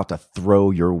that I'm about to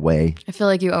throw your way? I feel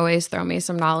like you always throw me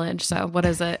some knowledge. So what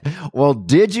is it? Well,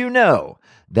 did you know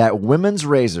that women's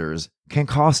razors can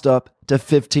cost up to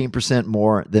 15%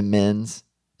 more than men's?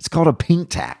 It's called a pink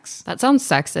tax. That sounds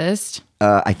sexist.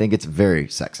 I think it's very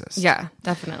sexist. Yeah,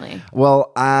 definitely.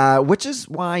 Well, which is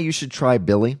why you should try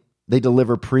Billy. They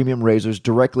deliver premium razors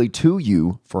directly to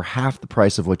you for half the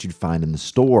price of what you'd find in the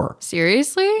store.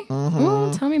 Seriously?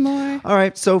 Ooh, tell me more. All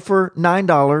right, so for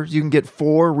 $9, you can get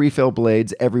 4 refill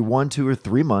blades every 1, 2, or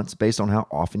 3 months based on how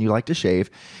often you like to shave.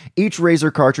 Each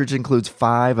razor cartridge includes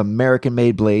 5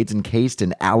 American-made blades encased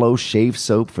in aloe shave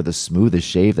soap for the smoothest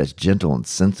shave that's gentle and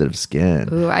sensitive skin.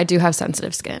 Ooh, I do have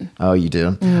sensitive skin. Oh, you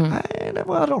do? I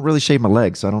don't really shave my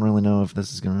legs, so I don't really know if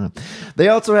this is going to... They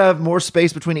also have more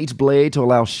space between each blade to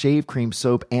allow shave cream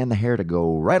soap and the hair to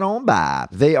go right on by.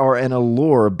 They are an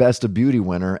Allure Best of Beauty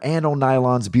winner and on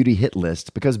Nylon's beauty hit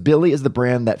list because Billy really is the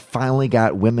brand that finally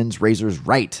got women's razors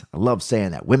right. I love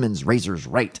saying that. Women's razors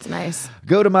right. It's nice.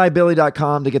 Go to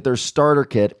mybilly.com to get their starter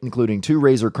kit, including 2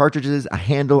 razor cartridges, a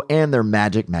handle, and their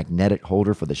magic magnetic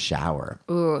holder for the shower.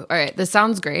 Ooh, all right. This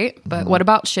sounds great, but what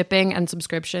about shipping and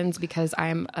subscriptions? Because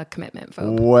I'm a commitment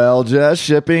phobe. Well, Jess,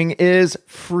 shipping is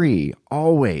free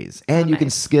always, and you can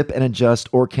skip and adjust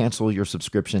or cancel your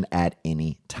subscription at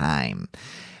any time.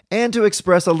 And to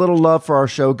express a little love for our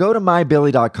show, go to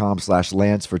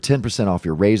mybilly.com/Lance for 10% off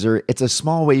your razor. It's a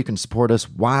small way you can support us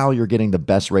while you're getting the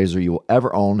best razor you will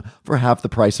ever own for half the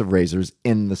price of razors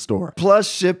in the store.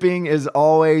 Plus, shipping is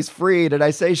always free. Did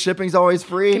I say shipping's always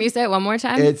free? Can you say it one more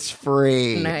time? It's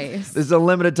free. Nice. This is a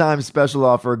limited time special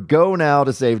offer. Go now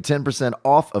to save 10%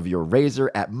 off of your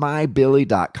razor at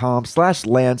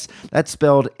mybilly.com/Lance. That's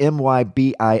spelled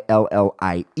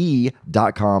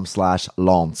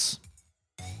MYBILLIE.com/Lance.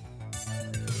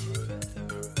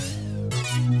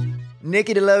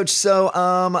 Nikki DeLoach. So,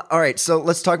 all right. So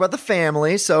let's talk about the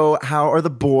family. So how are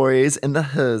the boys and the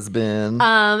husband?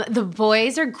 The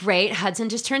boys are great. Hudson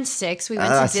just turned 6. We went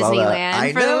to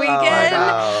Disneyland for the weekend.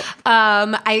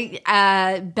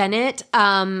 Bennett,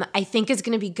 I think is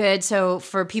going to be good. So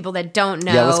for people that don't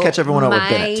know, let's catch everyone up with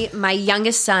Bennett. My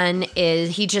youngest son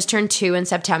he just turned 2 in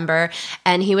September,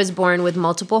 and he was born with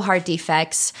multiple heart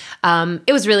defects.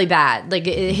 It was really bad. Like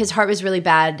his heart was really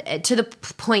bad to the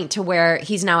point to where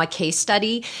he's now a case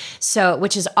study. So,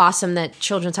 which is awesome that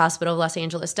Children's Hospital of Los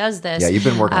Angeles does this. Yeah, you've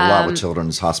been working a lot with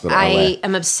Children's Hospital. I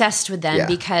am obsessed with them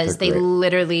because they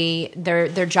literally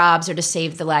their jobs are to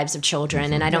save the lives of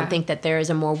children, and I don't think that there is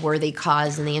a more worthy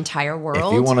cause in the entire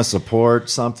world. If you want to support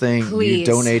something, please you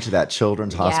donate to that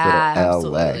Children's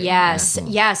Hospital LA. Yes,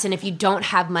 yes, and if you don't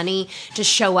have money, just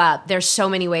show up. There's so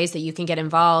many ways that you can get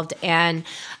involved, and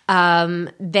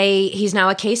he's now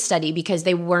a case study because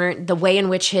they weren't the way in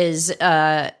which his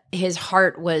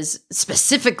heart was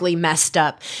specifically messed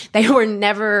up. They were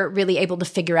never really able to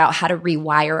figure out how to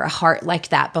rewire a heart like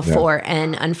that before. Yeah.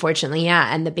 And unfortunately,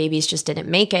 and the babies just didn't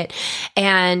make it.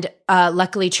 And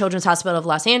luckily, Children's Hospital of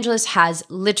Los Angeles has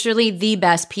literally the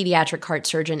best pediatric heart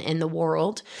surgeon in the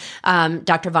world,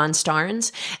 Dr. Von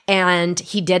Starnes. And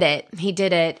he did it.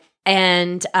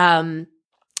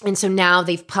 And so now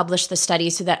they've published the study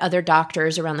so that other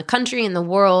doctors around the country and the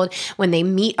world, when they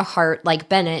meet a heart like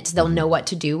Bennett's, they'll know what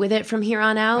to do with it from here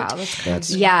on out. Wow, that's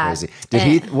crazy.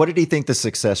 What did he think the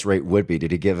success rate would be?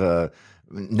 Did he give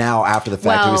now after the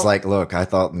fact, he was like, look, I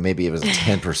thought maybe it was a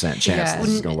 10% chance this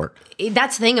is going to work.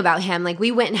 That's the thing about him. Like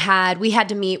we had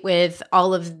to meet with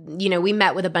we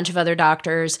met with a bunch of other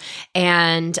doctors,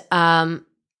 and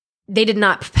they did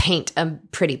not paint a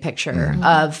pretty picture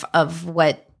of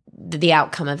what the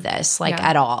outcome of this,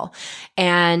 at all.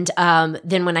 And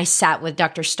then when I sat with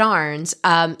Dr. Starnes,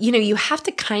 you have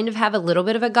to kind of have a little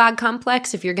bit of a God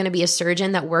complex if you're going to be a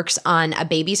surgeon that works on a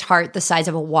baby's heart the size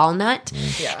of a walnut.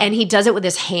 Yeah. And he does it with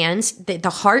his hands. They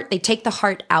take the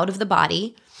heart out of the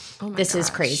body. Oh my this gosh. is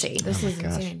crazy. This is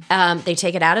insane. They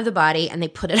take it out of the body and they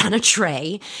put it on a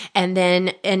tray. And then,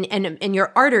 and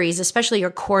your arteries, especially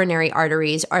your coronary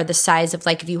arteries, are the size of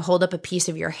if you hold up a piece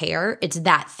of your hair, it's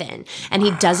that thin. And he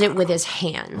does it with his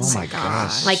hands. Oh my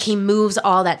gosh. He moves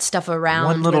all that stuff around.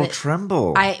 One little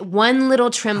tremble. One little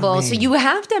tremble. So you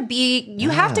have to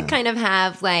have to kind of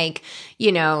have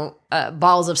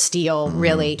balls of steel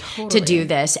really to do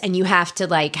this. And you have to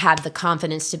have the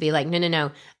confidence to be no.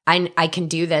 I can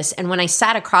do this. And when I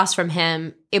sat across from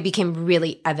him, it became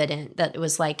really evident that it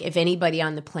was if anybody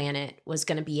on the planet was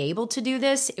going to be able to do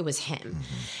this, it was him.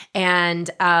 And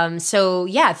 3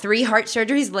 heart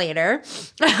surgeries later.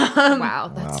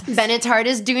 Wow. Bennett's heart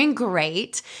is doing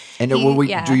great. And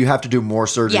do you have to do more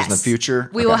surgeries in the future?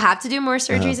 We will have to do more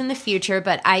surgeries in the future,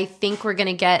 but I think we're going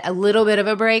to get a little bit of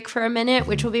a break for a minute,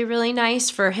 which will be really nice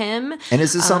for him. And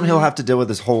is this something he'll have to deal with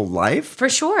his whole life? For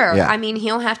sure. Yeah. I mean,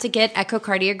 he'll have to get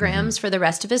echocardiograms for the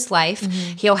rest of his life.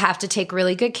 He'll have to take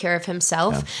really good care of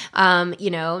himself.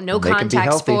 No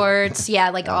contact sports.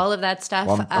 All of that stuff.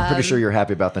 Well, I'm pretty sure you're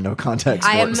happy about the no contact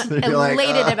I am sports.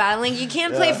 elated about it. You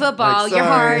can't play football. You're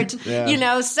hard.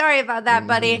 Yeah. Sorry about that,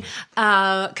 buddy.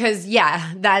 Because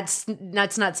that's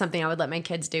not something I would let my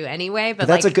kids do anyway. But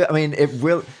that's a good. I mean, it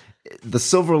will. The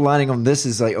silver lining on this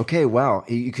is okay. Wow,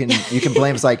 you can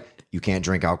blame. It's you can't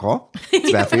drink alcohol.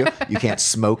 It's bad for you. You can't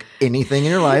smoke anything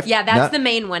in your life. Yeah, that's the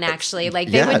main one actually. Like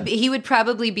he would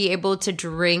probably be able to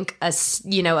drink a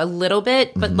little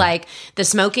bit, but like the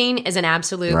smoking is an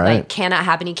absolute like cannot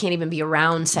happen. He can't even be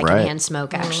around secondhand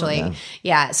smoke actually.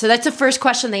 Yeah. So that's the first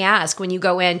question they ask when you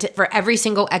go in for every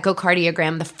single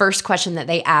echocardiogram. The first question that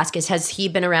they ask is, has he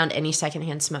been around any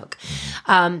secondhand smoke?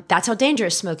 That's how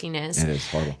dangerous smoking is. It is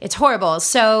horrible. It's horrible.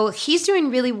 So he's doing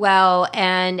really well,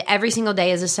 and every single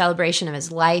day is a celebration of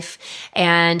his life.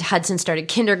 And Hudson started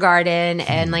kindergarten,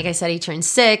 and like I said, he turned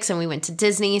 6, and we went to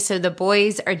Disney. So the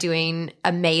boys are doing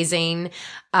amazing.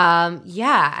 And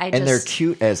they're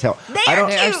cute as hell. They're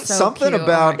cute. So Something cute.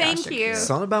 about Thank you.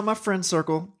 something about my friend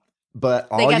circle. But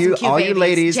They all got you some cute babies.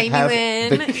 ladies Jamie have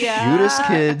Lynn. the Yeah. cutest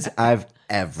kids I've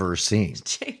ever seen.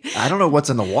 I don't know what's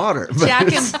in the water. But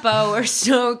Jack and Bo are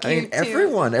so cute. I mean, too.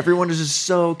 everyone is just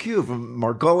so cute. From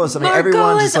Margolis, I mean, Margolis,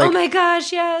 everyone's just like, oh my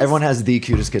gosh, yes. everyone has the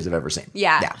cutest kids I've ever seen.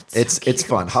 Yeah. It's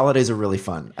fun. Holidays are really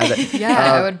fun.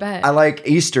 I would bet. I like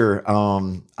Easter.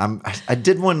 I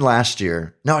did one last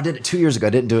year. No, I did it 2 years ago. I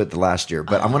didn't do it the last year,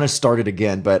 but I'm going to start it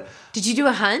again. But Did you do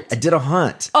a hunt? I did a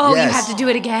hunt. Oh, Yes. you have to do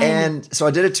it again. And so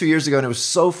I did it 2 years ago, and it was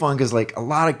so fun because like a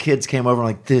lot of kids came over and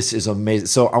like, this is amazing.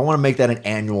 So I want to make that an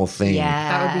annual thing.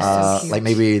 That would be so cute. Like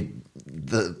maybe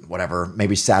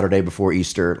maybe Saturday before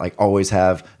Easter, like always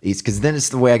have Easter, because then it's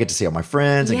the way I get to see all my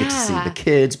friends. I get to see the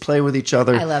kids play with each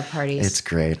other. I love parties. It's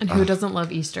great. And who doesn't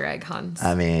love Easter egg hunts?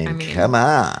 I mean, come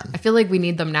on. I feel like we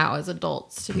need them now as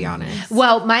adults, to be honest.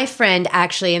 Well, my friend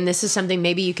actually, and this is something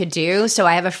maybe you could do. So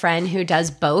I have a friend who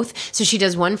does both. So she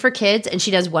does one for kids and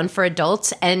she does one for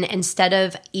adults. And instead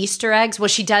of Easter eggs, well,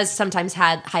 she does sometimes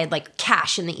hide like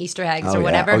cash in the Easter eggs or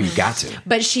whatever. Oh, you got to.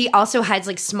 But she also hides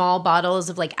like small bottles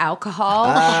of like alcohol.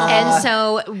 And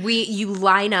so you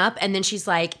line up and then she's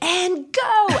like, and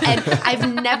go. And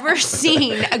I've never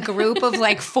seen a group of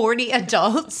like 40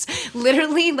 adults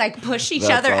literally like push each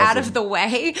other out of the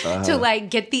way to like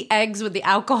get the eggs with the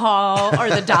alcohol or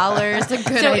the dollars. That's a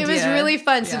good so idea. it was really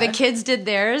fun. So the kids did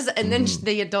theirs and then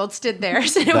the adults did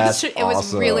theirs. And it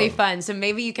was really fun. So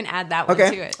maybe you can add that one to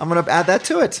it. I'm going to add that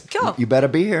to it. Cool. You better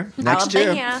be here next I'll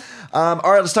year. be here. All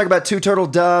right, let's talk about Two Turtle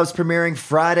Doves premiering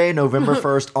Friday, November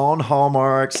 1st on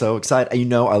Hallmark. So excited. You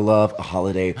know I love a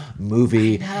holiday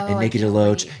movie. And Nikki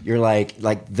DeLoach, you're like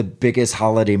the biggest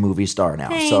holiday movie star now.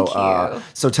 Thank you.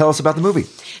 So tell us about the movie.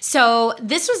 So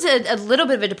this was a little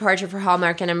bit of a departure for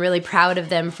Hallmark, and I'm really proud of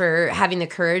them for having the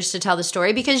courage to tell the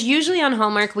story, because usually on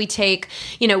Hallmark we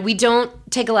don't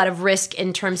take a lot of risk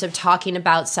in terms of talking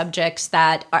about subjects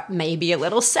that are maybe a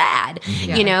little sad.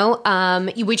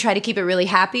 We try to keep it really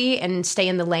happy and stay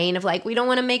in the lane of like, we don't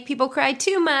want to make people cry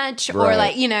too much or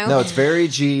like, No, it's very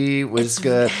G, which is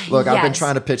good. Look, I've been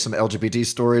trying to pitch some LGBT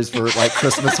stories for like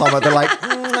Christmas Hallmark. They're like,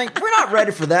 we're not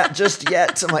ready for that just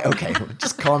yet. I'm like, okay,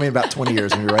 just call me in about 20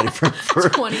 years when you're ready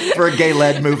for a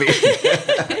gay-led movie.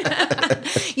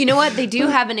 You know what? They do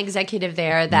have an executive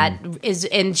there that is,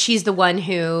 and she's the one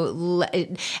who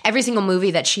every single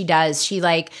movie that she does, she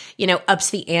ups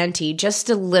the ante just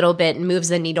a little bit and moves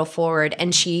the needle forward.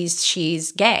 And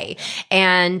she's gay,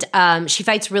 and she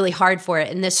fights really hard for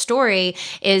it. And this story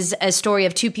is a story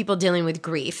of two people dealing with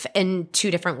grief in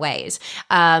two different ways.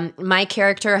 My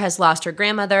character has lost her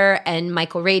grandmother, and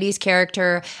Michael Rady's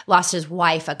character lost his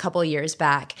wife a couple years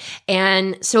back.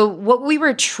 And so what we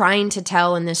were trying to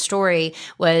tell in this story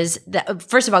was that,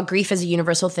 first of all, grief is a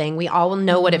universal thing. We all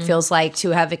know what it feels like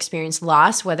to have experienced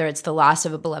loss, whether it's the loss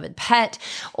of a beloved pet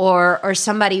or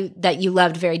somebody that you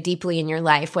loved very deeply in your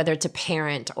life, whether it's a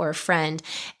parent or a friend.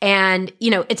 And,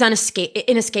 it's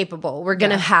inescapable. We're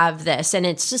going to have this, and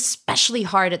it's especially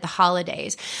hard at the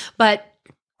holidays. But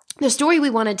the story we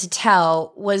wanted to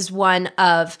tell was one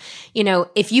of,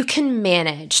 if you can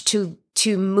manage to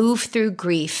move through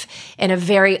grief in a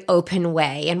very open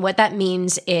way. And what that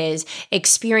means is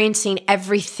experiencing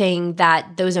everything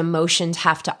that those emotions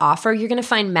have to offer. You're going to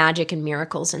find magic and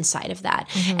miracles inside of that.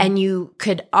 Mm-hmm. And you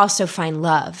could also find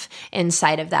love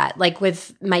inside of that. Like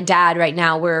with my dad right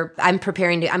now, I'm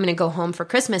going to go home for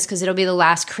Christmas because it'll be the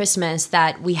last Christmas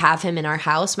that we have him in our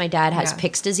house. My dad has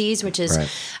Pick's disease, which is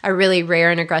a really rare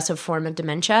and aggressive form of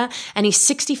dementia. And he's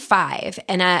 65.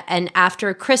 And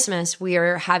after Christmas, we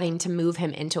are having to move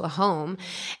him into a home.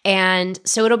 And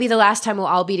so it'll be the last time we'll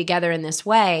all be together in this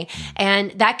way.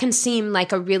 And that can seem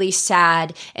like a really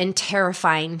sad and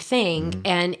terrifying thing.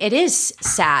 And it is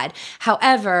sad.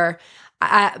 However,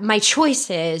 my choice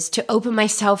is to open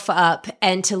myself up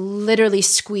and to literally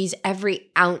squeeze every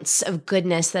ounce of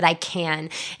goodness that I can,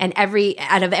 and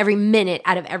out of every minute,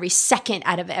 out of every second,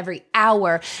 out of every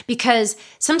hour, because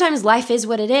sometimes life is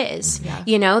what it is. Yeah.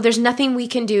 You know, there's nothing we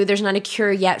can do. There's not a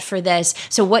cure yet for this.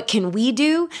 So what can we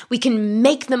do? We can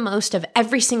make the most of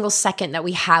every single second that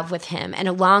we have with him. And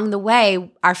along the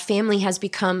way, our family has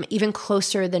become even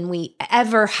closer than we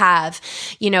ever have,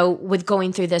 you know, with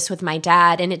going through this with my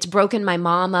dad. And it's broken my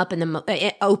mom up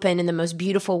open in the most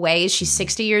beautiful ways. She's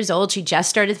 60 years old. She just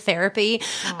started therapy.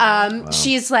 Wow.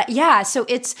 She's like, so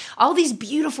it's all these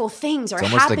beautiful things are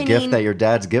happening. It's almost a gift that your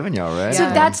dad's given y'all, right? So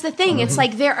that's the thing. It's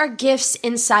like there are gifts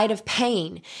inside of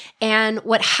pain. And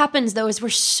what happens though is we're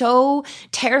so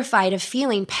terrified of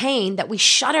feeling pain that we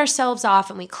shut ourselves off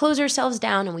and we close ourselves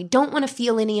down and we don't want to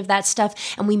feel any of that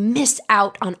stuff, and we miss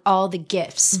out on all the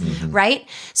gifts, right?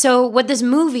 So what this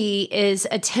movie is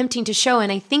attempting to show,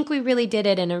 and I think we really did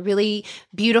it in a really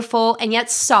beautiful and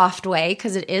yet soft way,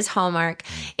 because it is Hallmark,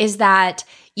 is that,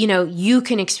 you know, you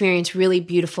can experience really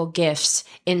beautiful gifts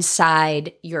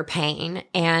inside your pain.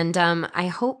 And I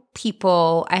hope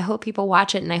people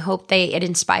watch it, and I hope it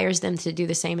inspires them to do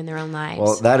the same in their own lives.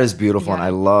 Well, that is beautiful. And I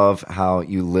love how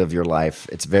you live your life.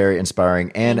 It's very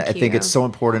inspiring. And I think it's so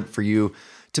important for you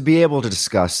to be able to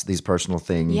discuss these personal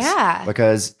things. Yeah.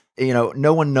 Because, you know,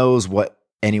 no one knows what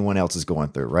anyone else is going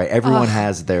through, right? Everyone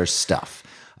has their stuff.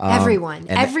 Everyone,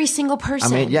 every single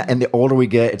person. I mean, yeah, and the older we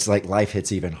get, it's like life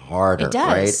hits even harder, it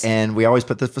does. right? And we always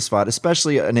put the spot,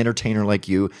 especially an entertainer like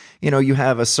you know, you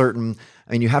have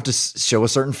you have to show a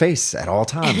certain face at all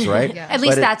times, right? At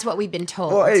least that's what we've been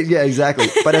told. Well, yeah, exactly.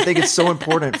 But I think it's so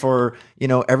important for, you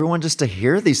know, everyone just to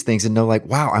hear these things and know, like,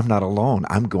 wow, I'm not alone.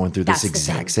 I'm going through this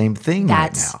exact same thing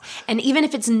right now. And even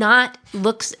if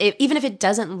even if it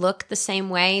doesn't look the same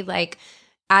way, like,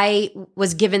 I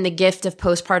was given the gift of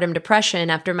postpartum depression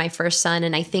after my first son,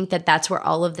 and I think that that's where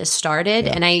all of this started.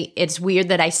 Yeah. And it's weird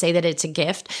that I say that it's a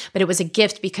gift, but it was a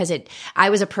gift because I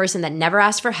was a person that never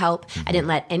asked for help. I didn't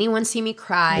let anyone see me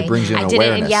cry. It brings you an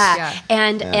awareness.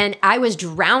 And and I was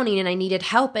drowning and I needed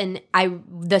help. And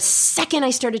the second I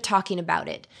started talking about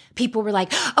it, people were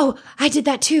like, "Oh, I did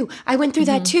that too. I went through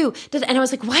that too." And I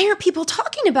was like, "Why aren't people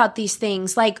talking about these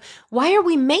things? Like, why are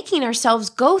we making ourselves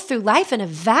go through life in a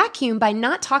vacuum by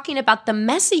not talking about the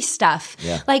messy stuff?"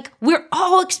 Like, we're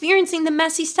all experiencing the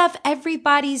messy stuff.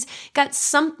 Everybody's got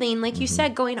something, like you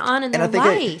said, going on in their life. And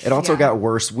I think it also got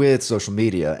worse with social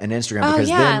media and Instagram, because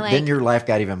then your life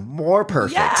got even more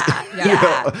perfect. You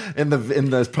know, in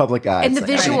the public eye. And the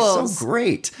visuals. It's so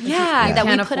great. That you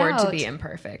we can't put afford out to be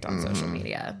imperfect on social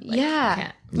media.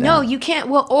 Like, No, you can't.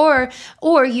 Well,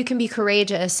 or you can be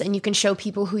courageous and you can show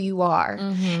people who you are.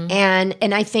 And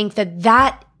I think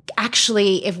that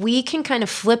actually, if we can kind of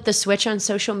flip the switch on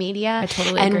social media,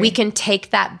 and we can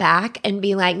take that back and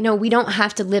be like, no, we don't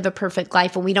have to live a perfect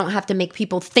life, and we don't have to make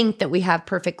people think that we have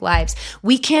perfect lives.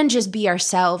 We can just be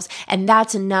ourselves, and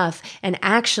that's enough. And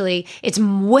actually, it's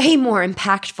way more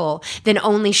impactful than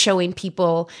only showing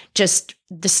people just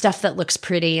the stuff that looks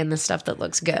pretty and the stuff that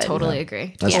looks good. Totally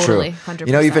agree. That's totally, true. 100%.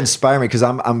 You know, you've inspired me, because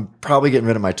I'm probably getting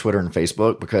rid of my Twitter and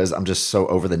Facebook because I'm just so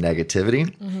over the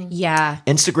negativity. Yeah.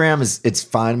 Instagram it's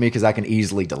fine to me because I can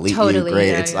easily delete you.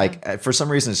 Great. It's like, for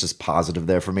some reason, it's just positive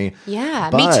there for me. Yeah,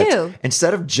 but me too.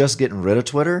 Instead of just getting rid of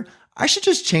Twitter, I should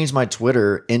just change my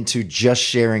Twitter into just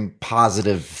sharing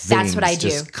positive things. That's what I do.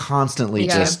 Just constantly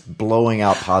just blowing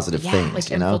out positive things. Like,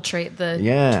 you know? Infiltrate the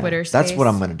Twitter space. That's what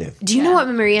I'm going to do. Do you know what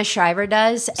Maria Shriver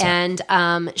does? And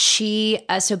she,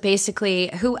 so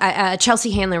basically,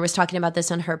 Chelsea Handler was talking about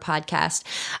this on her podcast.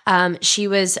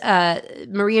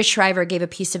 Maria Shriver gave a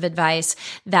piece of advice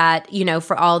that, you know,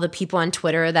 for all the people on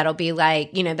Twitter that'll be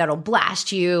like, you know, that'll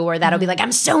blast you, or that'll be like,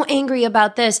 I'm so angry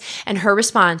about this. And her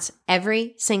response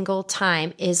every single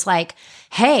time is like,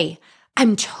 hey,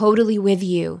 I'm totally with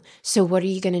you. So what are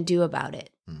you going to do about it?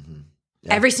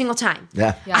 Yeah. Every single time.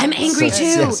 Yeah. I'm angry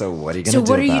too. So what are you going to do about it?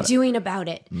 So what are you doing about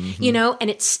it? You know,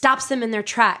 and it stops them in their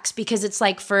tracks, because it's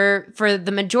like for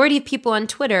the majority of people on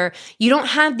Twitter, you don't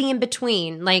have the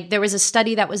in-between. Like, there was a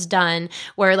study that was done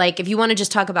where, like, if you want to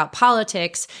just talk about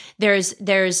politics, there's,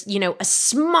 you know, a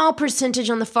small percentage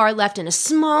on the far left and a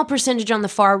small percentage on the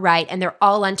far right, and they're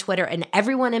all on Twitter, and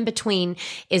everyone in between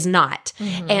is not.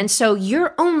 And so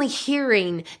you're only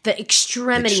hearing the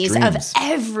extremities of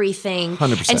everything.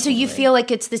 100%. And so you feel like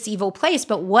it's this evil place.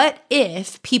 But what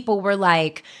if people were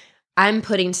like, I'm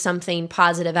putting something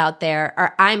positive out there,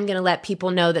 or I'm going to let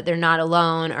people know that they're not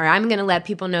alone, or I'm going to let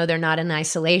people know they're not in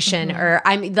isolation, or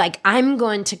I'm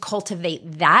going to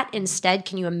cultivate that instead.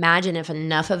 Can you imagine if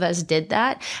enough of us did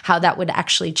that, how that would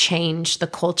actually change the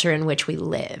culture in which we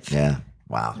live? Yeah.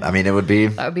 Wow. I mean, it would be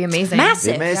That would be amazing.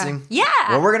 Massive. amazing. Yeah.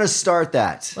 Well, we're going to start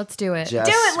that. Let's do it. Jess,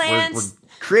 Do it, Lance.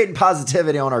 We're creating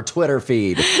positivity on our Twitter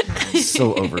feed.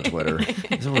 So over Twitter.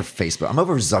 It's over Facebook. I'm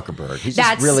over Zuckerberg. He's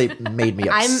just really made me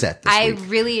upset this I week.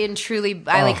 really and truly,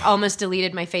 I like almost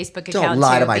deleted my Facebook account. Don't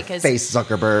lie too, to my face,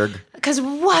 Zuckerberg. Because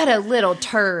what a little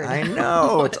turd. I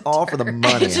know. It's all for the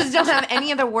money. I just don't have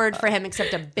any other word for him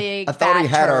except a big I thought he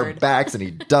had our turd. backs and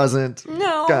he doesn't.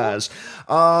 No. Gosh.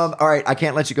 All right. I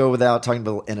can't let you go without talking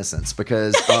about innocence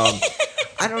because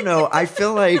I don't know. I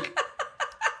feel like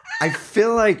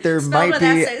there might with be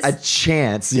S's. a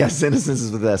chance. Yes, innocence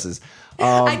is with S's.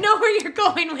 I know where you're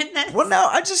going with this. Well,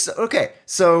 no, okay.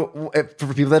 So,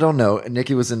 for people that don't know,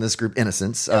 Nikki was in this group,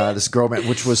 Innocence, this girl band,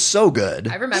 which was so good.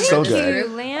 I remember so this good.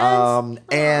 group. And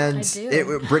I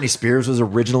do. Britney Spears was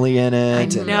originally in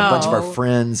it, and a bunch of our know.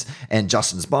 friends, and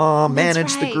Justin's mom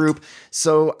managed the right. group.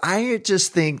 So I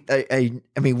just think, I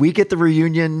mean, we get the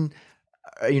reunion,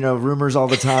 rumors all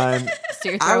the time. So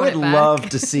you're I throwing would it back. love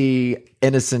to see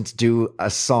Innocent do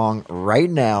a song right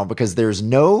now because there's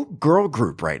no girl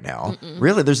group right now.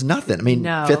 Really, there's nothing. I mean,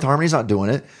 No. Fifth Harmony's not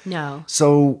doing it. No.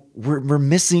 So we're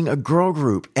missing a girl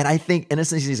group. And I think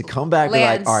Innocent needs to come back and be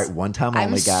like, Lance, all right, one time I'm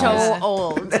only, guys. so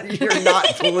old. You're not,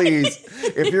 please.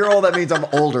 If you're old, that means I'm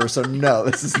older. So no,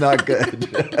 this is not good.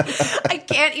 I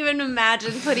can't even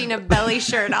imagine putting a belly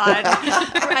shirt on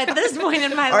at this point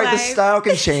in my All right, the life. style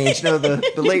can change. The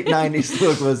late 90s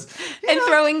look was... And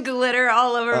throwing glitter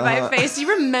all over my face. Do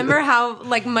you remember how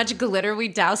much glitter we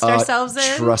doused ourselves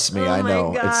in? Trust me, Oh I my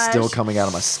know. It's still gosh. coming out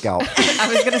of my scalp. I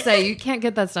was gonna say you can't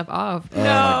get that stuff off.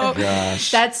 No,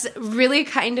 gosh. that's really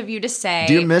kind of you to say.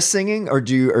 Do you miss singing, or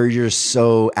you're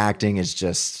so acting is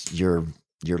just your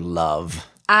love?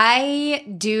 I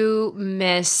do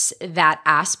miss that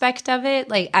aspect of it.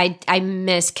 Like I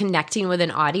miss connecting with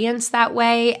an audience that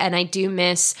way, and I do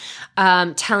miss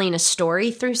telling a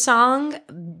story through song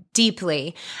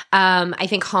deeply. I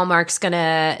think Hallmark's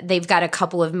they've got a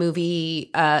couple of movies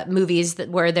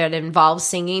that involve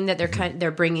singing that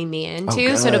they're bringing me into.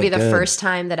 good, So it'll be the good. first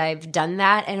time that I've done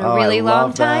that in a Oh, really I long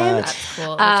love time. that. That's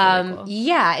cool. That's really cool.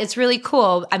 Yeah, it's really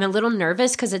cool. I'm a little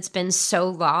nervous because it's been so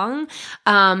long.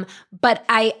 But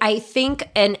I think,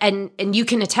 and you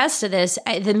can attest to this,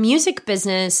 the music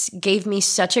business gave me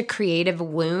such a creative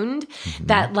wound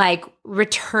that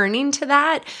returning to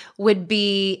that would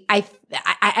be,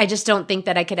 I just don't think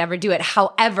that I could ever do it.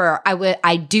 However,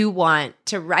 I do want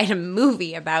to write a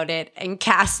movie about it and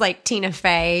cast Tina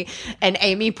Fey and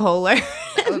Amy Poehler.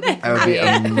 That would be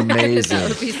amazing. That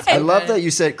would be so I love good. that you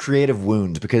said creative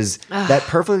wound because that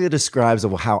perfectly describes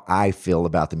how I feel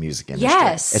about the music industry.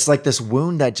 Yes. It's like this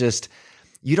wound that just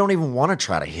you don't even want to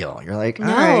try to heal. You're like, all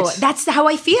No, right, that's how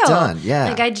I feel. Done,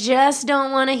 yeah. I just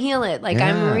don't want to heal it. I'm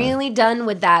Yeah. really done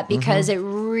with that because it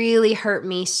really hurt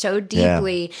me so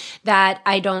deeply that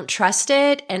I don't trust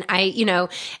it. And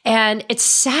and it's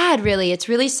sad, really. It's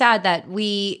really sad that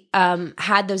we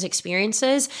had those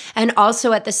experiences. And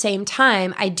also at the same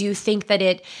time, I do think that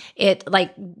it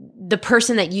the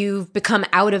person that you've become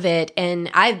out of it and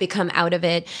I've become out of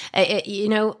it,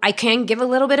 I can give a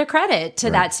little bit of credit to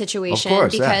that situation. Of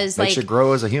course, because makes you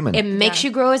grow as a human. it makes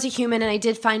you grow as a human, and I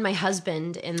did find my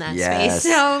husband in that Yes.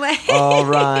 space. So, Oh,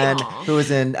 Ryan, who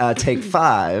was in Take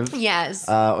 5, yes,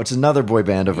 which is another boy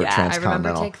band over at I remember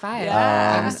Transcontinental. Take 5.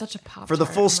 Yeah. I was such a pop For the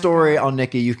star. full Oh my story God. on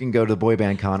Nikki, you can go to Boy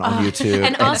Band Con on YouTube.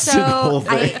 and see the whole also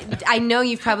thing. I know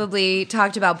you've probably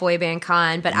talked about Boy Band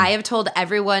Con, but I have told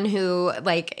everyone who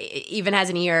even has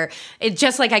an ear. It's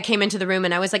just like I came into the room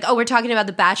and I was like, "Oh, we're talking about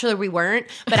The Bachelor." We weren't,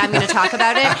 but I'm going to talk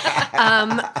about it.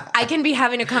 I can be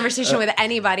having a conversation with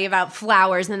anybody about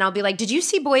flowers, and then I'll be like, "Did you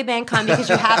see Boy Band Con? Because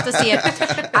you have to see it."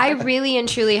 I really and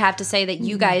truly have to say that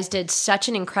you guys did such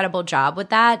an incredible job with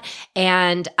that,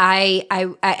 and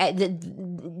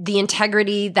the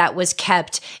integrity that was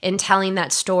kept in telling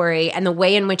that story and the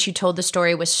way in which you told the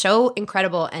story was so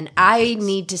incredible. And I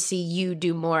need to see you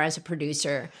do more as a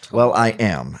producer. Well, I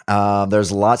am.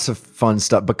 There's lots of fun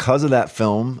stuff. Because of that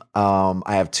film,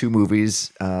 I have 2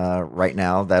 movies right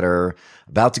now that are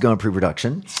about to go in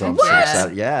pre-production. So I'm so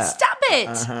excited. Yeah. Stop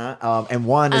it. And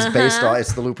one is based on,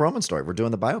 it's the Lou Pearlman story. We're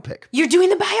doing the biopic. You're doing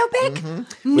the biopic?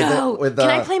 No. With Can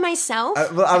I play myself?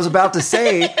 Well, I was about to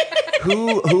say,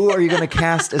 who are you going to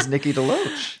cast as Nikki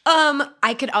DeLoach?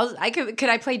 Could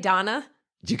I play Donna?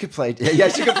 You could play,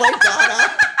 yes, you could play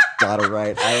Donna. Donna,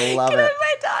 right. I love it.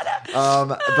 Play Donna.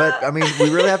 But I mean, we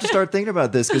really have to start thinking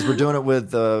about this because we're doing it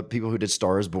with people who did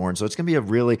Star is Born. So it's going to be a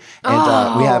really,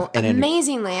 and we have an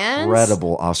amazing, Lance.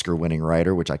 incredible Oscar-winning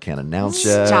writer, which I can't announce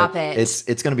yet. Stop it.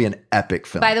 It's going to be an epic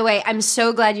film. By the way, I'm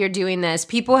so glad you're doing this.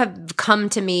 People have come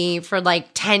to me for like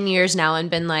 10 years now and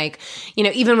been like, you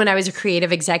know, even when I was a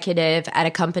creative executive at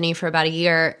a company for about a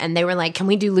year, and they were like, can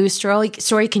we do Lou's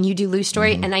story? Can you do Lou's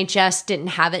story? And I just didn't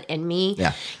have it in me.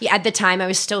 Yeah. At the time, I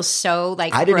was still so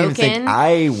like I didn't broken. even think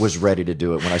I was ready to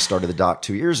do it when I started the doc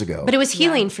 2 years ago. But it was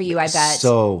healing for you, I bet.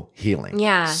 So healing.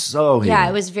 Yeah. So healing. Yeah,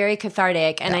 it was very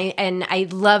cathartic. And I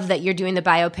love that you're doing the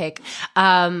biopic.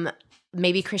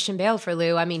 Maybe Christian Bale for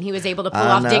Lou. I mean, he was able to pull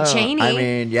off Dick Cheney. I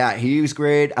mean, yeah, he was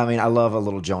great. I mean, I love a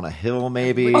little Jonah Hill,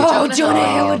 maybe. Oh, Jonah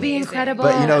Hill would be incredible.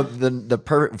 But you know, the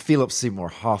Philip Seymour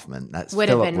Hoffman. That's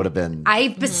Philip would have been.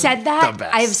 I've said that. the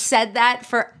best. I've said that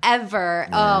forever.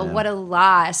 Yeah. Oh, what a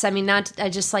loss! I mean, not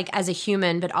just like as a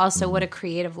human, but also what a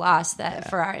creative loss that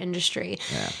for our industry.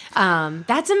 Yeah.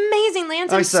 That's amazing,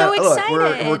 Lance. I'm Like I so said, look,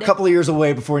 excited. we're a couple of years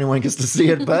away before anyone gets to see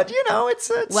it, but you know,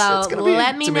 it's well, it's gonna be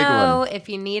let me it's a big know one. if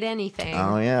you need anything.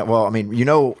 Oh yeah. Well, I mean, you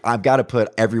know, I've got to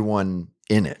put everyone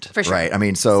in it, For sure. right? I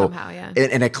mean, so Somehow, yeah.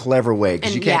 in a clever way,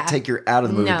 because And, you can't yeah. take your out of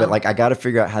the movie, No. but like I got to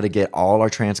figure out how to get all our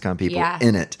transcon people Yeah.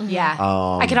 in it. Yeah.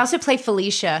 I could also play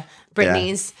Felicia,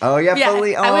 Brittany's. Yeah. Oh yeah,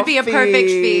 I would be a perfect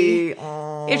fee.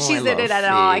 Oh, If she's I in love it at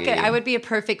all, Fee. I would be a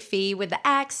perfect fee with the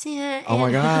accent. Oh my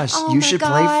and- gosh, oh you my should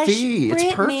gosh, play Fee.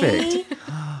 It's Brittany. perfect.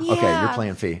 Okay, you're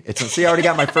playing Fee. See, I already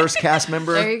got my first cast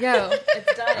member. There you go.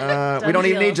 It's done. We don't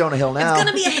even need Jonah Hill now. It's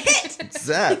gonna be a hit. That's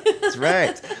that. That's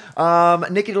right.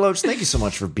 Nikki DeLoach, thank you so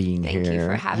much for being here. Thank you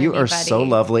for having You me, are buddy. so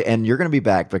lovely, and you're going to be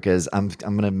back because I'm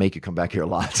going to make you come back here a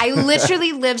lot. I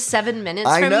literally live 7 minutes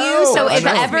I from know, you, so I if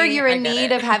know. ever you're in I get need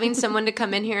it. of having someone to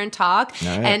come in here and talk, All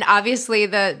right. and obviously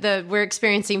we're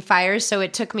experiencing fires, so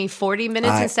it took me 40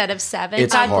 minutes instead of 7.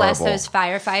 It's God bless horrible. those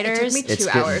firefighters. It took me It's 2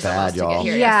 getting hours bad, almost to y'all. get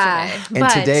here Yeah. yesterday. And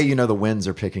But- today, you know, the winds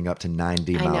are picking up to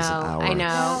 90 I miles know, an hour. I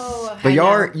know. But I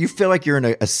know. you feel like you're in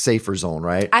a safer zone,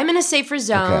 right? I'm in a safer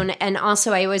zone, Okay. and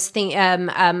also I was thinking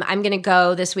I'm going to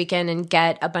go this weekend and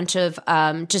get a bunch of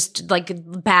just like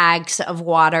bags of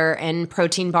water and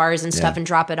protein bars and stuff, Yeah. and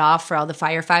drop it off for all the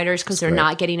firefighters because they're great.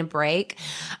 not getting a break.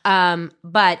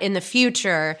 But in the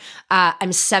future,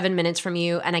 I'm 7 minutes from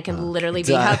you, and I can literally be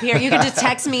done. up here. You can just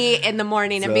text me in the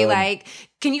morning and be Done. like,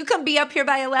 "Can you come be up here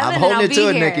by 11?" I'm and holding I'll it be to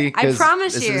it, here. Nikki. I 'cause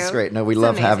promise this you. is great. No, we It's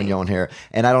love having amazing. you on here.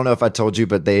 And I don't know if I told you,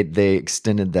 but they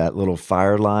extended that little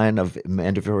fire line of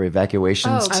mandatory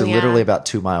evacuations to yeah. literally about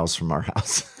 2 miles from our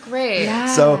house. Great.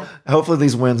 So hopefully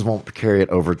these winds won't carry it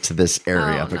over to this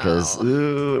area because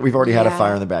we've already had a Yeah.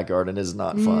 fire in the backyard and it is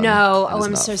not fun. No. It Oh, is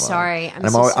I'm not so fun. sorry. And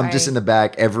so I'm just sorry. in the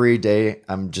back every day.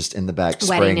 I'm just in the back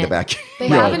spraying the it. back. They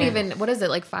Yeah. haven't even, what is it,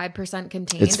 like 5%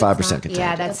 contained? It's 5% not- contained.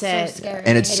 Yeah, that's it. So scary.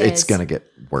 And it's It is. going to get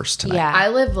worse tonight. Yeah. I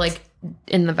live like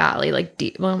in the valley, like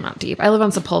deep. Well, not deep. I live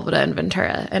on Sepulveda in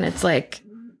Ventura, and it's like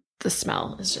the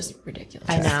smell is just ridiculous.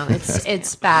 I know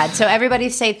it's bad. So everybody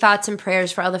say thoughts and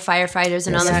prayers for all the firefighters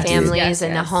and all the Yes, families yes,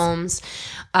 and the yes. homes,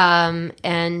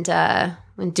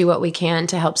 and do what we can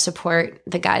to help support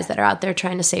the guys that are out there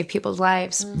trying to save people's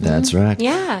lives. That's right.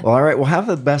 Yeah. Well, all right. Well, have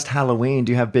the best Halloween.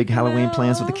 Do you have big Halloween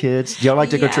plans with the kids? Do y'all like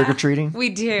to go Yeah. trick or treating? We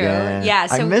do. Yeah.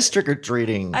 I So miss trick or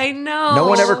treating. I know. No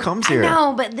one ever comes here. I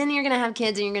know, but then you're going to have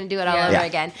kids and you're going to do it all over Yeah.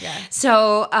 again. Yeah.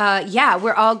 So,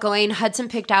 we're all going. Hudson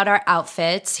picked out our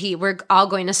outfits. We're all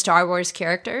going to Star Wars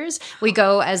characters. We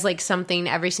go as like something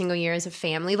every single year as a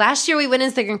family. Last year we went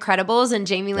as the Incredibles, and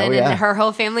Jamie Lynn yeah. and her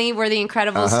whole family were the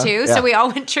Incredibles too. yeah. So we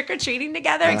all went trick-or-treating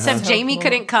together, except So Jamie cool.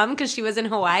 couldn't come because she was in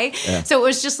Hawaii. So it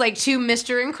was just like 2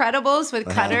 Mr. Incredibles with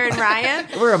Cutter and Ryan.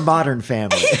 We're a modern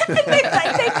family.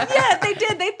 They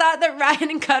did. They thought that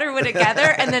Ryan and Cutter were together,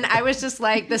 and then I was just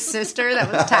like the sister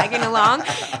that was tagging along.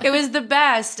 It was the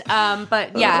best.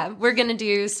 But yeah, we're gonna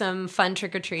do some fun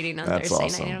trick or treating on That's Thursday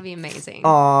awesome. night. It'll be amazing.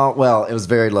 Well, it was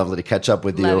very lovely to catch up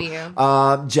with you. Love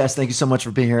you. Jess, thank you so much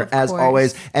for being here, as course.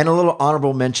 always. And a little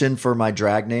honorable mention for my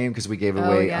drag name because we gave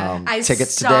away yeah. I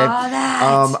tickets saw today.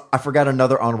 that. I forgot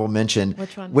another honorable mention.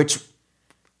 Which one? Which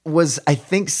was, I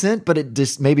think, sent, but it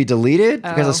just maybe deleted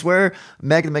because I swear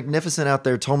Meg the Magnificent out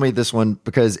there told me this one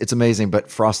because it's amazing,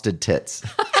 but frosted tits.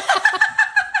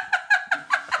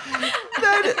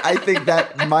 I think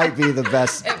that might be the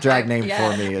best drag name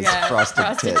for me is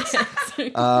frosted tits.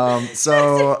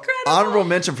 So honorable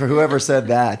mention for whoever said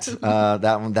that.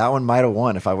 That one might have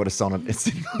won if I would have seen it on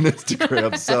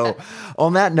Instagram. So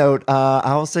on that note,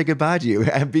 I'll say goodbye to you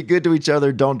and be good to each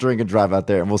other. Don't drink and drive out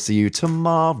there, and we'll see you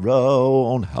tomorrow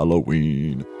on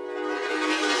Halloween.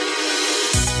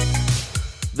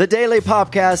 The Daily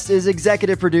Popcast is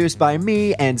executive produced by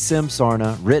me and Sim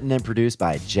Sarna, written and produced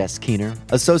by Jess Keener.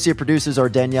 Associate producers are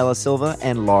Daniela Silva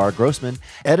and Laura Grossman,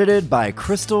 edited by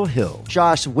Crystal Hill,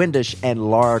 Josh Windish and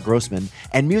Laura Grossman,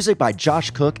 and music by Josh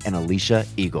Cook and Alicia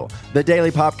Eagle. The Daily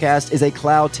Popcast is a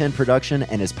Cloud 10 production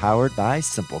and is powered by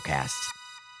Simplecast.